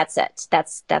perfect. That's it.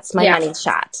 That's my money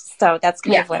shot. So that's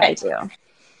kind of what I do.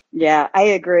 Yeah, I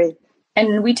agree.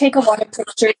 And we take a lot of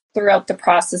pictures throughout the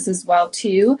process as well,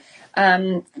 too.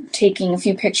 Taking a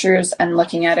few pictures and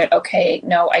looking at it. Okay,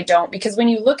 no, I don't. Because when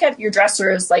you look at your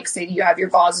dressers, like say you have your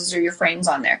vases or your frames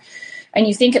on there, and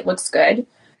you think it looks good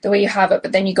the way you have it,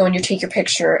 but then you go and you take your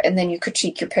picture and then you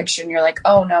critique your picture and you're like,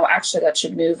 oh no, actually that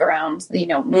should move around,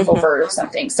 move over or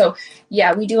something. So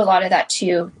yeah, we do a lot of that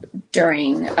too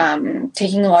during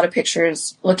taking a lot of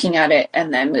pictures, looking at it,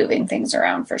 and then moving things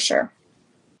around for sure.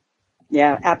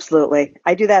 Yeah, absolutely.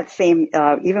 I do that same,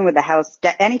 even with the house.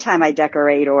 Anytime I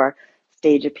decorate or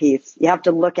stage a piece, you have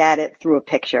to look at it through a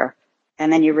picture.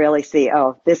 And then you really see,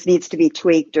 oh, this needs to be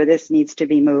tweaked or this needs to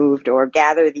be moved or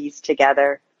gather these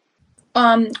together.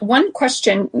 One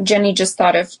question Jenny just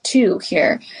thought of too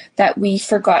here that we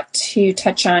forgot to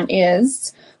touch on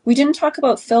is we didn't talk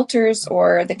about filters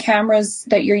or the cameras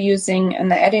that you're using and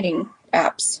the editing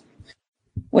apps,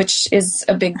 which is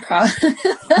a big process.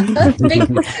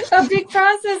 a big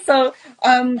process. So,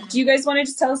 do you guys want to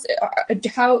just tell us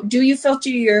how do you filter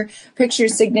your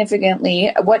pictures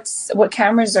significantly? What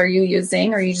cameras are you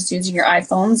using? Are you just using your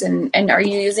iPhones, and are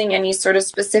you using any sort of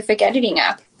specific editing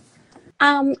app?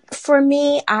 For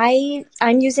me,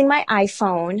 I'm using my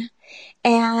iPhone,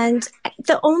 and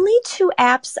the only two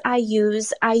apps I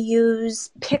use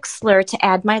Pixlr to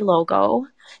add my logo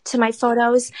to my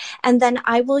photos, and then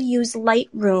I will use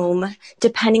Lightroom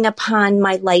depending upon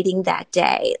my lighting that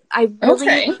day. I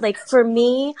really, for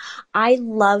me, I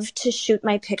love to shoot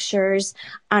my pictures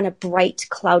on a bright,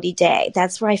 cloudy day.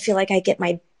 That's where I feel like I get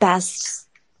my best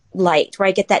light, where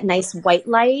I get that nice white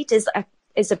light is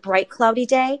a bright, cloudy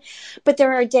day. But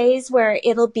there are days where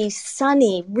it'll be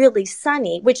sunny, really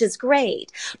sunny, which is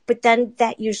great. But then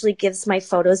that usually gives my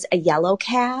photos a yellow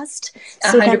cast.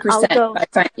 So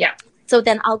 100%. So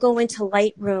then I'll go into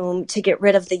Lightroom to get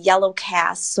rid of the yellow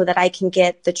cast so that I can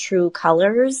get the true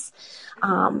colors.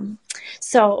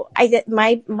 So I get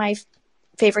my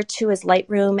favorite two is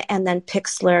Lightroom, and then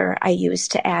Pixlr I use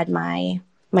to add my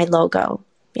logo.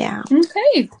 Yeah.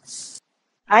 Okay.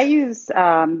 I use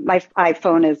my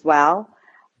iPhone as well.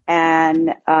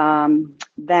 And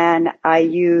then I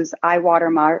use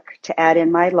iWatermark to add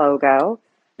in my logo.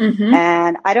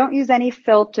 And I don't use any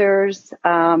filters.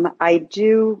 I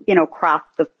do, crop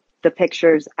the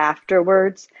pictures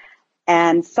afterwards.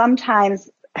 And sometimes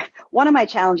one of my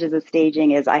challenges of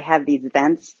staging is I have these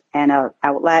vents and an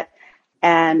outlet.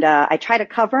 And I try to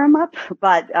cover them up,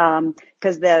 but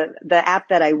because the app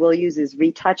that I will use is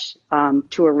Retouch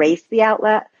to erase the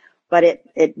outlet, but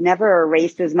it never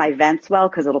erases my vents well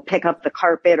because it'll pick up the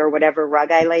carpet or whatever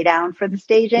rug I lay down for the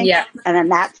staging. Yeah. And then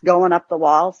that's going up the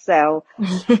wall. So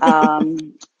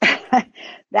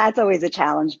that's always a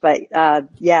challenge. But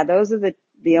those are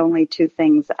the only two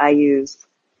things I use.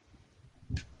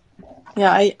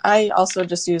 Yeah, I also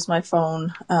just use my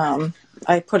phone.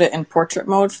 I put it in portrait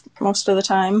mode most of the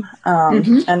time,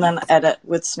 and then edit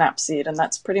with Snapseed. And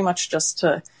that's pretty much just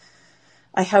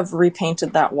I have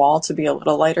repainted that wall to be a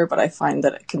little lighter, but I find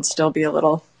that it can still be a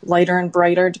little lighter and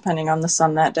brighter depending on the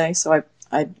sun that day. So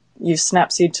I use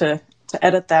Snapseed to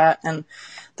edit that. And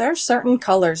there are certain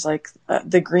colors, like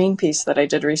the green piece that I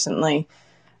did recently.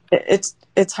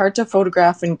 It's hard to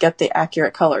photograph and get the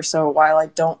accurate color. So while I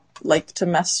don't like to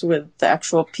mess with the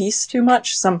actual piece too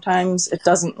much, sometimes it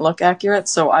doesn't look accurate.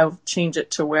 So I'll change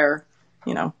it to where,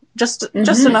 just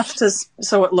enough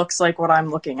so it looks like what I'm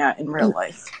looking at in real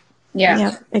life.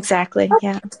 Yeah, exactly.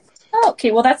 Yeah. Oh,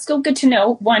 okay, well, that's still good to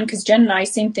know. One, because Jen and I,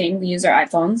 same thing. We use our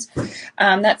iPhones.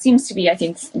 That seems to be, I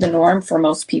think, the norm for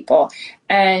most people.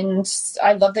 And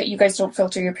I love that you guys don't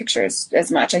filter your pictures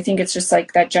as much. I think it's just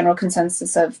like that general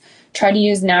consensus of try to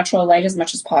use natural light as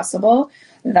much as possible.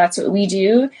 That's what we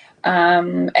do.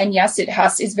 And yes,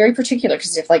 it's very particular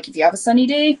because if you have a sunny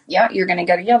day, you're going to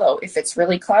get a yellow. If it's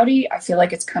really cloudy, I feel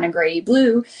like it's kind of gray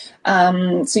blue.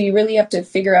 So you really have to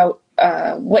figure out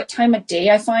what time of day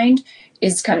I find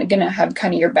is kind of going to have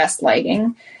kind of your best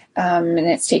lighting. And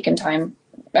it's taken time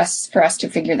for us to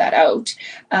figure that out.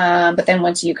 But then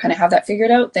once you kind of have that figured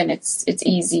out, then it's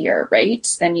easier, right?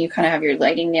 Then you kind of have your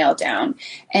lighting nailed down.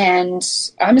 And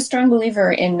I'm a strong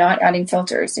believer in not adding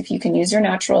filters. If you can use your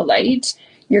natural light,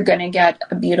 you're going to get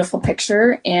a beautiful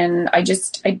picture. And I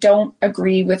don't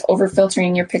agree with over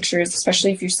filtering your pictures,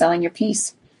 especially if you're selling your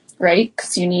piece. Right,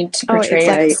 because you need to portray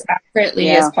it as accurately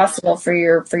as possible for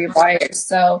your buyers.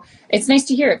 So it's nice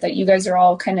to hear that you guys are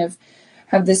all kind of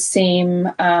have the same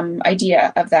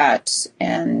idea of that,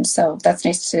 and so that's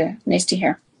nice to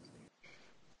hear.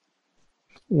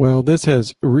 Well, this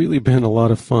has really been a lot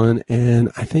of fun,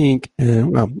 and I think,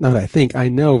 I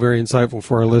know very insightful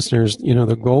for our listeners. You know,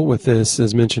 the goal with this,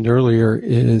 as mentioned earlier,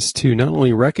 is to not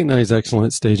only recognize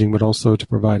excellent staging, but also to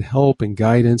provide help and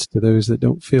guidance to those that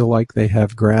don't feel like they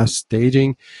have grasped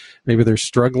staging. Maybe they're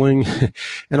struggling,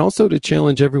 and also to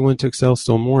challenge everyone to excel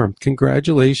still more.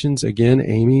 Congratulations again,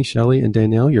 Amy, Shelley, and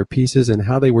Danielle. Your pieces and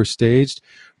how they were staged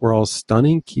were all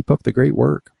stunning. Keep up the great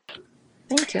work.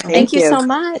 Thank you. Thank you so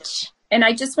much. And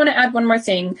I just want to add one more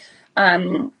thing.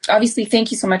 Obviously,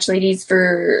 thank you so much, ladies,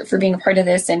 for being a part of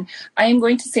this. And I am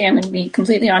going to say, I'm going to be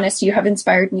completely honest. You have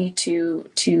inspired me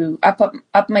to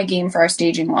up my game for our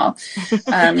staging wall.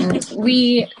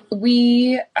 We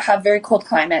have very cold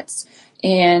climates,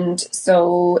 and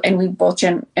we both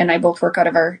Jen and I both work out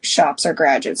of our shops, our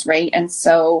garages, right? And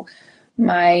so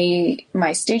my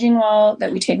staging wall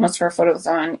that we take most of our photos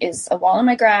on is a wall in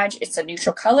my garage. It's a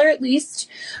neutral color at least.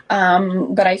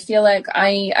 But I feel like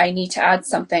I need to add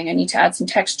something. I need to add some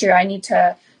texture. I need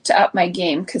to up my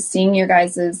game, because seeing your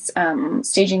guys'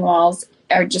 staging walls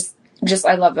are just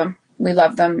I love them. We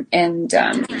love them. And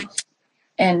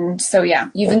so, yeah,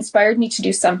 you've inspired me to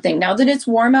do something now that it's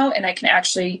warm out and I can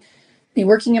actually be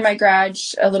working in my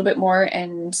garage a little bit more.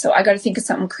 And so I got to think of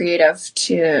something creative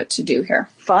to do here.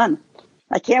 Fun.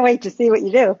 I can't wait to see what you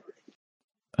do.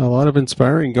 A lot of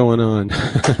inspiring going on.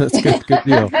 That's good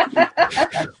deal.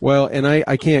 Well, and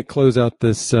I can't close out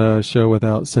this show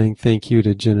without saying thank you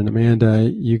to Jen and Amanda.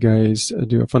 You guys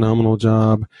do a phenomenal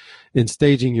job in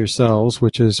staging yourselves,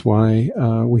 which is why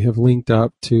we have linked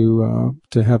up to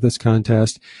have this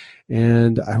contest.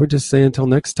 And I would just say until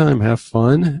next time, have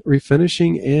fun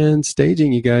refinishing and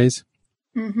staging, you guys.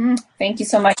 Mm-hmm. Thank you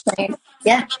so much, Lane.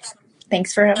 Yeah.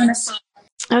 Thanks for having us.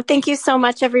 Oh, thank you so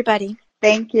much, everybody.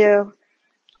 Thank you.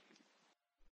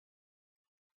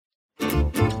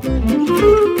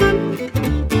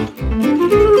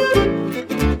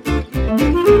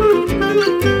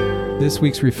 This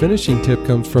week's refinishing tip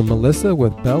comes from Melissa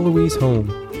with Belle Louise Home.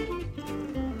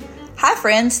 Hi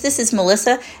friends, this is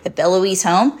Melissa at Belle Louise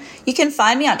Home. You can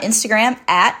find me on Instagram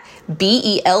at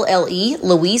BELLE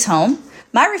Louise Home.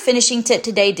 My refinishing tip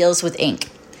today deals with ink.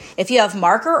 If you have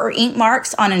marker or ink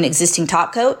marks on an existing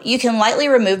top coat, you can lightly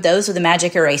remove those with a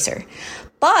magic eraser.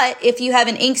 But if you have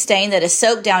an ink stain that is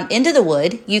soaked down into the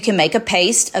wood, you can make a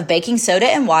paste of baking soda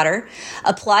and water,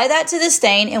 apply that to the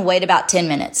stain, and wait about 10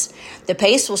 minutes. The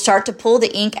paste will start to pull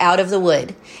the ink out of the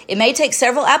wood. It may take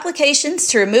several applications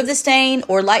to remove the stain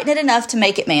or lighten it enough to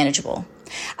make it manageable.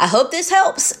 I hope this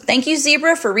helps. Thank you,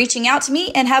 Zebra, for reaching out to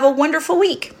me, and have a wonderful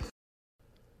week.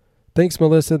 Thanks,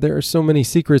 Melissa. There are so many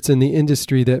secrets in the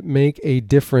industry that make a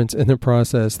difference in the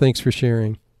process. Thanks for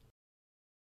sharing.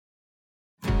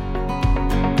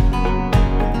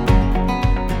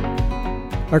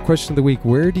 Our question of the week,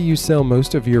 where do you sell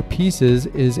most of your pieces,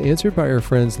 is answered by our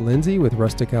friends Lindsay with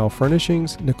Rustic Owl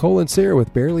Furnishings, Nicole and Sarah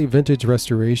with Barely Vintage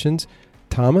Restorations,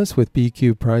 Thomas with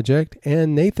BQ Project,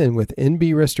 and Nathan with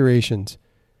NB Restorations.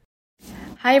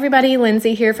 Hi everybody,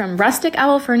 Lindsay here from Rustic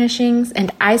Owl Furnishings,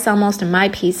 and I sell most of my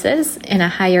pieces in a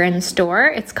higher end store.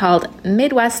 It's called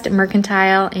Midwest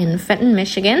Mercantile in Fenton,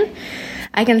 Michigan.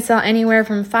 I can sell anywhere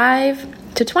from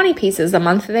 5 to 20 pieces a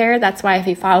month there. That's why if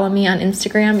you follow me on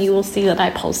Instagram, you will see that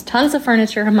I post tons of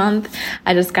furniture a month.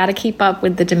 I just got to keep up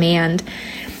with the demand.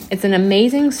 It's an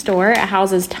amazing store. It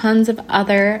houses tons of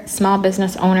other small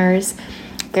business owners.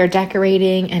 Their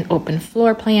decorating and open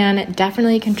floor plan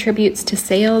definitely contributes to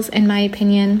sales, in my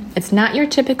opinion. It's not your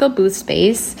typical booth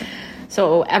space,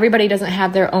 so everybody doesn't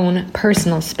have their own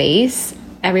personal space.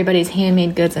 Everybody's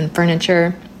handmade goods and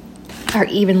furniture are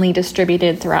evenly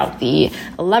distributed throughout the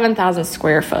 11,000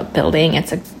 square foot building.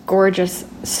 It's a gorgeous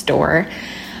store.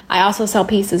 I also sell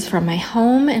pieces from my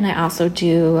home, and I also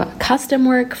do custom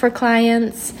work for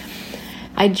clients.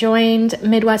 I joined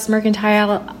Midwest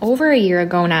Mercantile over a year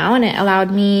ago now, and it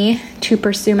allowed me to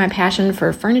pursue my passion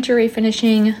for furniture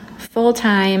refinishing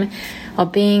full-time while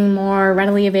being more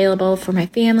readily available for my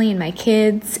family and my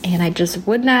kids, and I just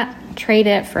would not trade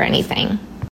it for anything.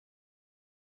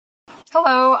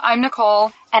 Hello, I'm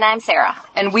Nicole. And I'm Sarah.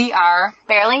 And we are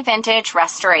Barely Vintage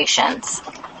Restorations.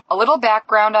 A little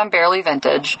background on Barely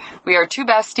Vintage. We are two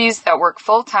besties that work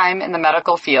full-time in the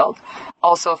medical field,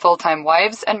 also full-time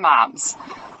wives and moms.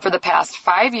 For the past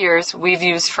 5 years, we've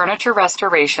used furniture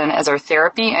restoration as our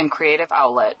therapy and creative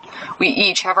outlet. We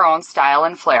each have our own style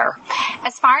and flair.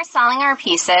 As far as selling our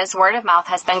pieces, word of mouth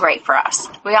has been great for us.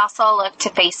 We also look to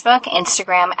Facebook,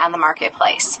 Instagram, and the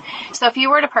marketplace. So if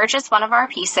you were to purchase one of our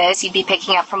pieces, you'd be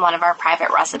picking up from one of our private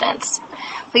residents.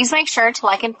 Please make sure to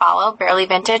like and follow Barely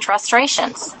Vintage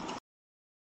Restorations.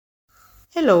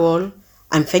 Hello all,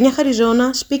 I'm Fenia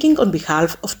Harizona, speaking on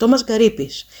behalf of Thomas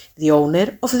Garipis, the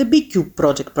owner of the B-Cube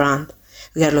project brand.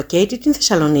 We are located in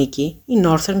Thessaloniki, in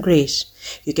northern Greece.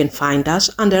 You can find us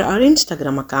under our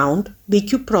Instagram account,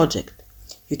 B-Cube Project.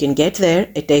 You can get there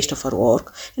a taste of our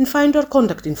work and find our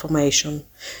contact information.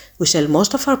 We sell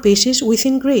most of our pieces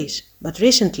within Greece, but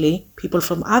recently people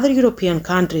from other European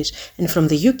countries and from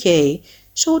the UK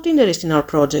showed interest in our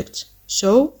projects,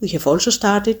 so we have also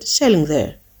started selling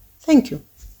there. Thank you.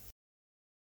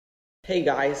 Hey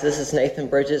guys, this is Nathan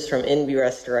Bridges from NB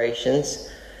Restorations,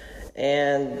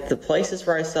 and the places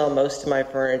where I sell most of my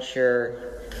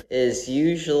furniture is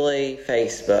usually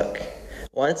Facebook.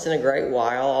 Once in a great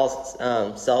while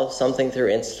I'll sell something through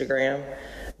Instagram,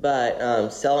 but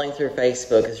selling through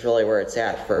Facebook is really where it's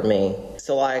at for me.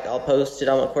 So I'll post it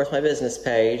on, of course, my business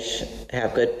page,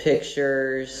 have good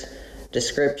pictures,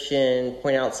 description,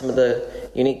 point out some of the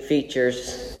unique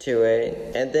features to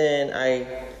it, and then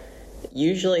I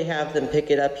usually have them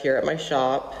pick it up here at my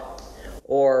shop,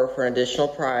 or for an additional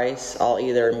price, I'll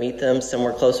either meet them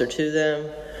somewhere closer to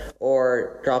them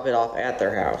or drop it off at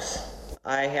their house.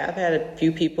 I have had a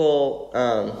few people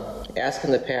ask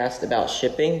in the past about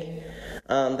shipping.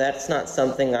 That's not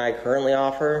something I currently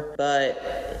offer, but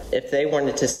if they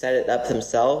wanted to set it up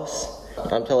themselves,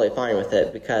 I'm totally fine with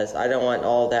it, because I don't want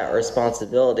all that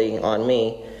responsibility on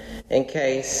me in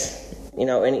case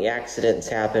any accidents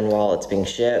happen while it's being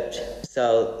shipped.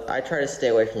 So I try to stay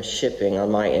away from shipping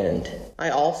on my end. I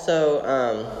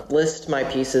also list my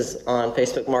pieces on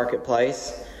Facebook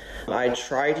Marketplace. I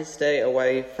try to stay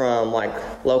away from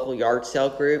local yard sale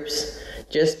groups,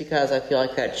 just because I feel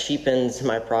like that cheapens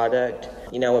my product.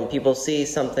 When people see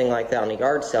something like that on a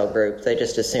yard sale group, they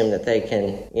just assume that they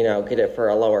can, get it for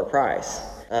a lower price.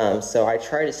 So I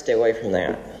try to stay away from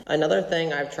that. Another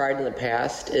thing I've tried in the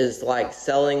past is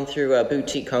selling through a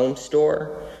boutique home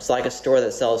store. It's like a store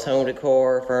that sells home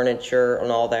decor, furniture,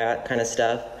 and all that kind of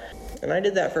stuff. And I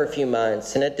did that for a few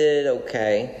months, and it did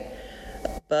okay.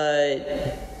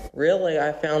 But really,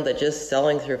 I found that just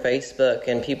selling through Facebook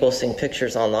and people seeing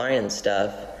pictures online and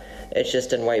stuff, it's just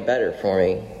been way better for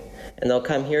me. And they'll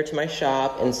come here to my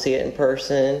shop and see it in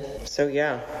person. So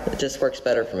yeah, it just works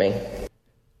better for me.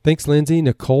 Thanks, Lindsay,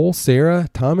 Nicole, Sarah,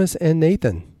 Thomas, and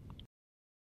Nathan.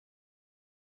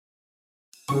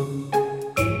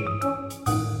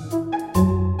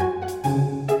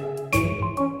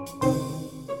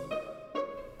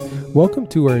 Welcome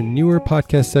to our newer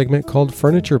podcast segment called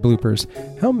Furniture Bloopers.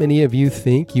 How many of you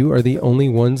think you are the only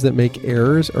ones that make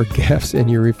errors or gaffes in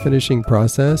your refinishing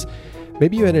process?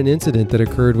 Maybe you had an incident that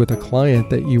occurred with a client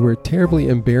that you were terribly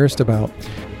embarrassed about.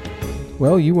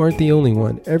 Well, you aren't the only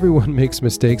one. Everyone makes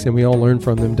mistakes and we all learn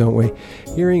from them, don't we?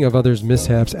 Hearing of others'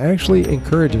 mishaps actually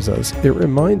encourages us. It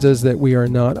reminds us that we are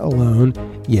not alone.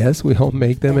 Yes, we all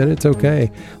make them and it's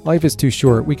okay. Life is too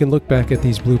short. We can look back at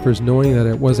these bloopers knowing that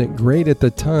it wasn't great at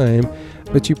the time,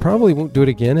 but you probably won't do it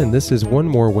again, and this is one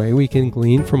more way we can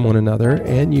glean from one another.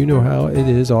 And you know how it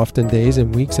is often days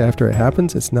and weeks after it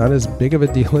happens. It's not as big of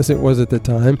a deal as it was at the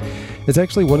time. It's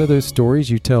actually one of those stories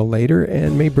you tell later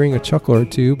and may bring a chuckle or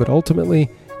two, but ultimately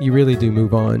you really do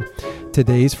move on.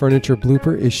 Today's furniture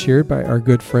blooper is shared by our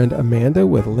good friend Amanda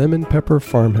with Lemon Pepper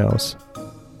Farmhouse.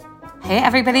 Hey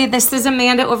everybody, this is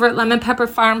Amanda over at Lemon Pepper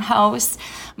Farmhouse.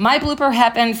 My blooper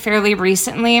happened fairly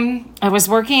recently. I was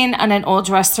working on an old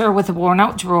dresser with a worn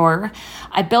out drawer.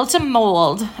 I built a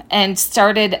mold and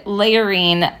started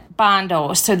layering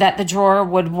Bondo so that the drawer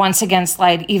would once again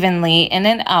slide evenly in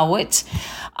and out.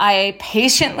 I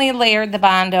patiently layered the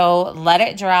Bondo, let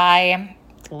it dry,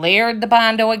 layered the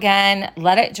Bondo again,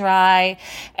 let it dry,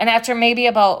 and after maybe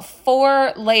about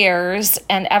 4 layers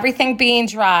and everything being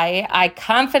dry, I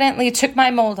confidently took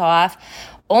my mold off,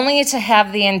 only to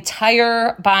have the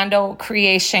entire Bondo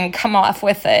creation come off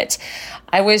with it.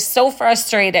 I was so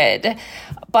frustrated.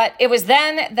 But it was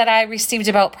then that I received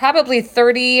about probably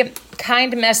 30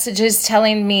 kind messages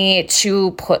telling me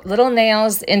to put little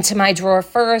nails into my drawer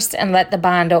first and let the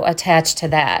Bondo attach to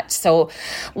that. So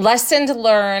lesson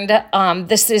learned.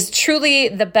 This is truly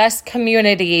the best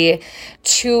community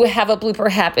to have a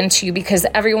blooper happen to you because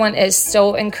everyone is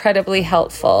so incredibly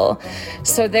helpful.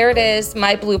 So there it is,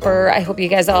 my blooper. I hope you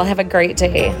guys all have a great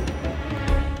day.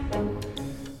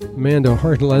 Amanda,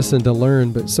 hard lesson to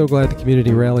learn, but so glad the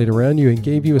community rallied around you and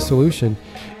gave you a solution.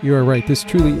 You are right, this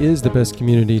truly is the best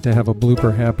community to have a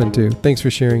blooper happen to. Thanks for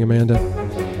sharing, Amanda.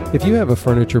 If you have a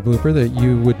furniture blooper that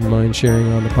you wouldn't mind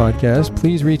sharing on the podcast,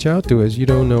 please reach out to us. You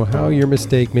don't know how your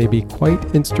mistake may be quite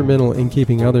instrumental in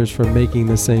keeping others from making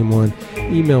the same one.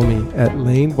 Email me at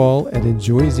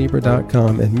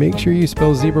laneball@enjoyzebra.com and make sure you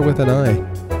spell zebra with an I.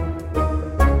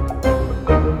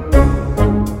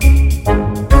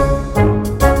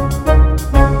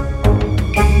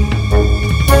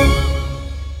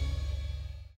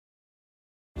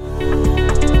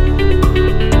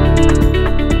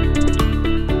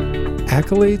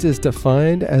 Accolades is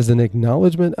defined as an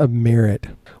acknowledgement of merit.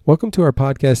 Welcome to our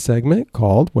podcast segment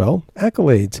called,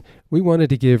 Accolades. We wanted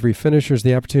to give refinishers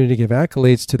the opportunity to give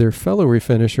accolades to their fellow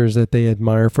refinishers that they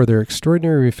admire for their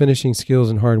extraordinary refinishing skills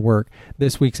and hard work.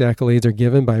 This week's accolades are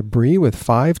given by Bree with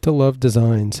 5 to Love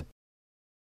Designs.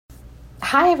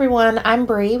 Hi everyone, I'm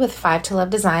Bree with 5 to Love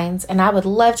Designs, and I would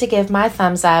love to give my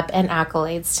thumbs up and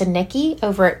accolades to Nikki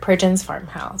over at Pridgeon's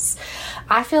Farmhouse.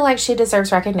 I feel like she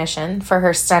deserves recognition for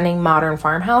her stunning modern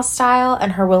farmhouse style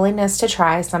and her willingness to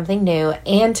try something new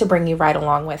and to bring you right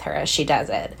along with her as she does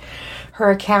it.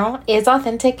 Her account is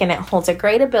authentic and it holds a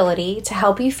great ability to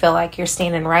help you feel like you're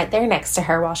standing right there next to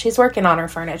her while she's working on her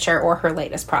furniture or her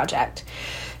latest project.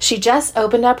 She just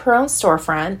opened up her own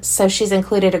storefront, so she's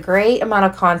included a great amount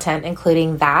of content,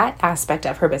 including that aspect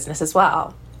of her business as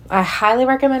well. I highly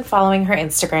recommend following her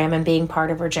Instagram and being part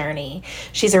of her journey.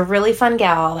 She's a really fun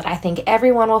gal that I think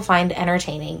everyone will find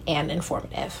entertaining and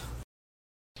informative.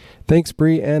 Thanks,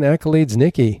 Bree, and accolades,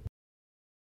 Nikki.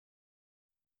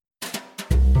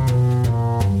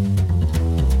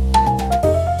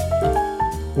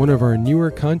 One of our newer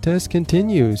contests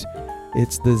continues.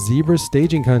 It's the Zebra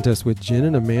Staging Contest with Jen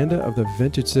and Amanda of the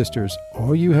Vintage Sisters.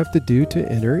 All you have to do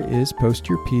to enter is post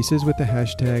your pieces with the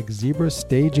hashtag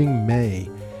ZebraStagingMay.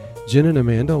 Jen and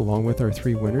Amanda, along with our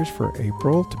 3 winners for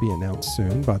April, to be announced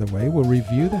soon, by the way, will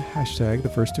review the hashtag the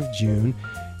 1st of June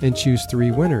and choose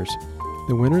 3 winners.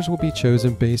 The winners will be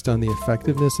chosen based on the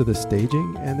effectiveness of the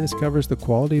staging, and this covers the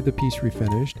quality of the piece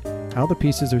refinished, how the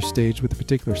pieces are staged with a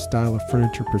particular style of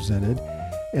furniture presented,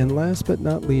 and last but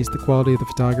not least, the quality of the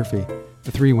photography.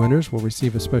 The 3 winners will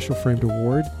receive a special framed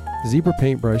award, zebra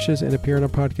paintbrushes, and appear on a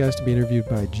podcast to be interviewed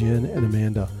by Jen and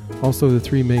Amanda. Also, the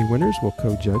 3 May winners will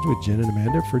co-judge with Jen and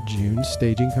Amanda for June's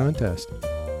staging contest.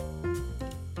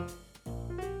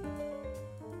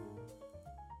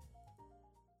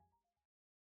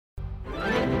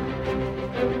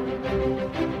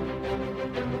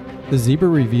 The Zebra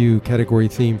Review category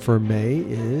theme for May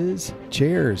is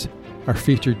chairs. Our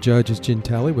featured judge is Jen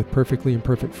Talley with Perfectly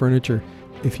Imperfect Furniture.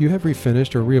 If you have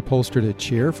refinished or reupholstered a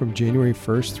chair from January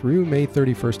 1st through May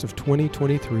 31st of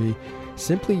 2023,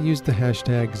 simply use the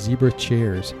hashtag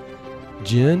ZebraChairs.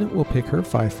 Jen will pick her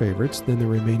 5 favorites, then the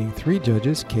remaining 3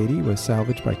 judges, Katie with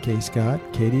Salvage by K. Scott,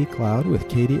 Katie Cloud with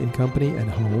Katie & Company and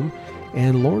Home,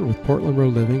 and Lauren with Portland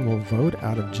Road Living will vote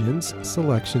out of Jen's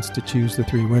selections to choose the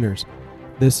 3 winners.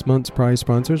 This month's prize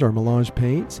sponsors are Melange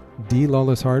Paints, D.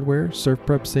 Lawless Hardware, Surf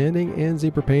Prep Sanding, and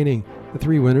Zebra Painting. The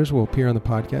 3 winners will appear on the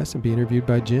podcast and be interviewed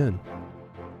by Jen.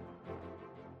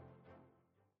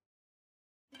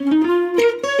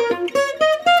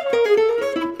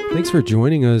 Thanks for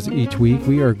joining us each week.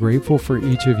 We are grateful for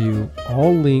each of you.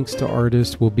 All links to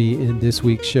artists will be in this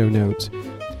week's show notes.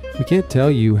 We can't tell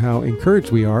you how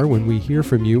encouraged we are when we hear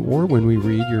from you or when we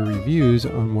read your reviews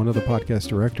on one of the podcast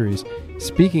directories.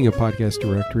 Speaking of podcast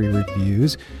directory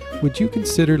reviews, would you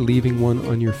consider leaving one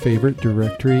on your favorite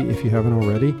directory if you haven't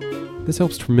already? This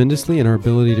helps tremendously in our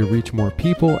ability to reach more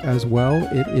people. As well,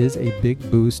 it is a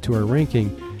big boost to our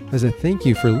ranking. As a thank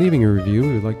you for leaving a review,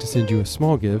 we would like to send you a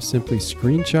small gift. Simply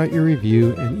screenshot your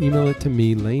review and email it to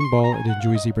me,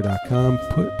 laneball@enjoyzebra.com.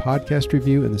 Put podcast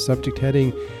review in the subject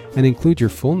heading and include your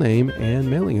full name and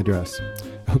mailing address.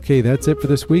 Okay, that's it for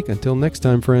this week. Until next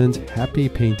time, friends, happy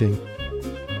painting.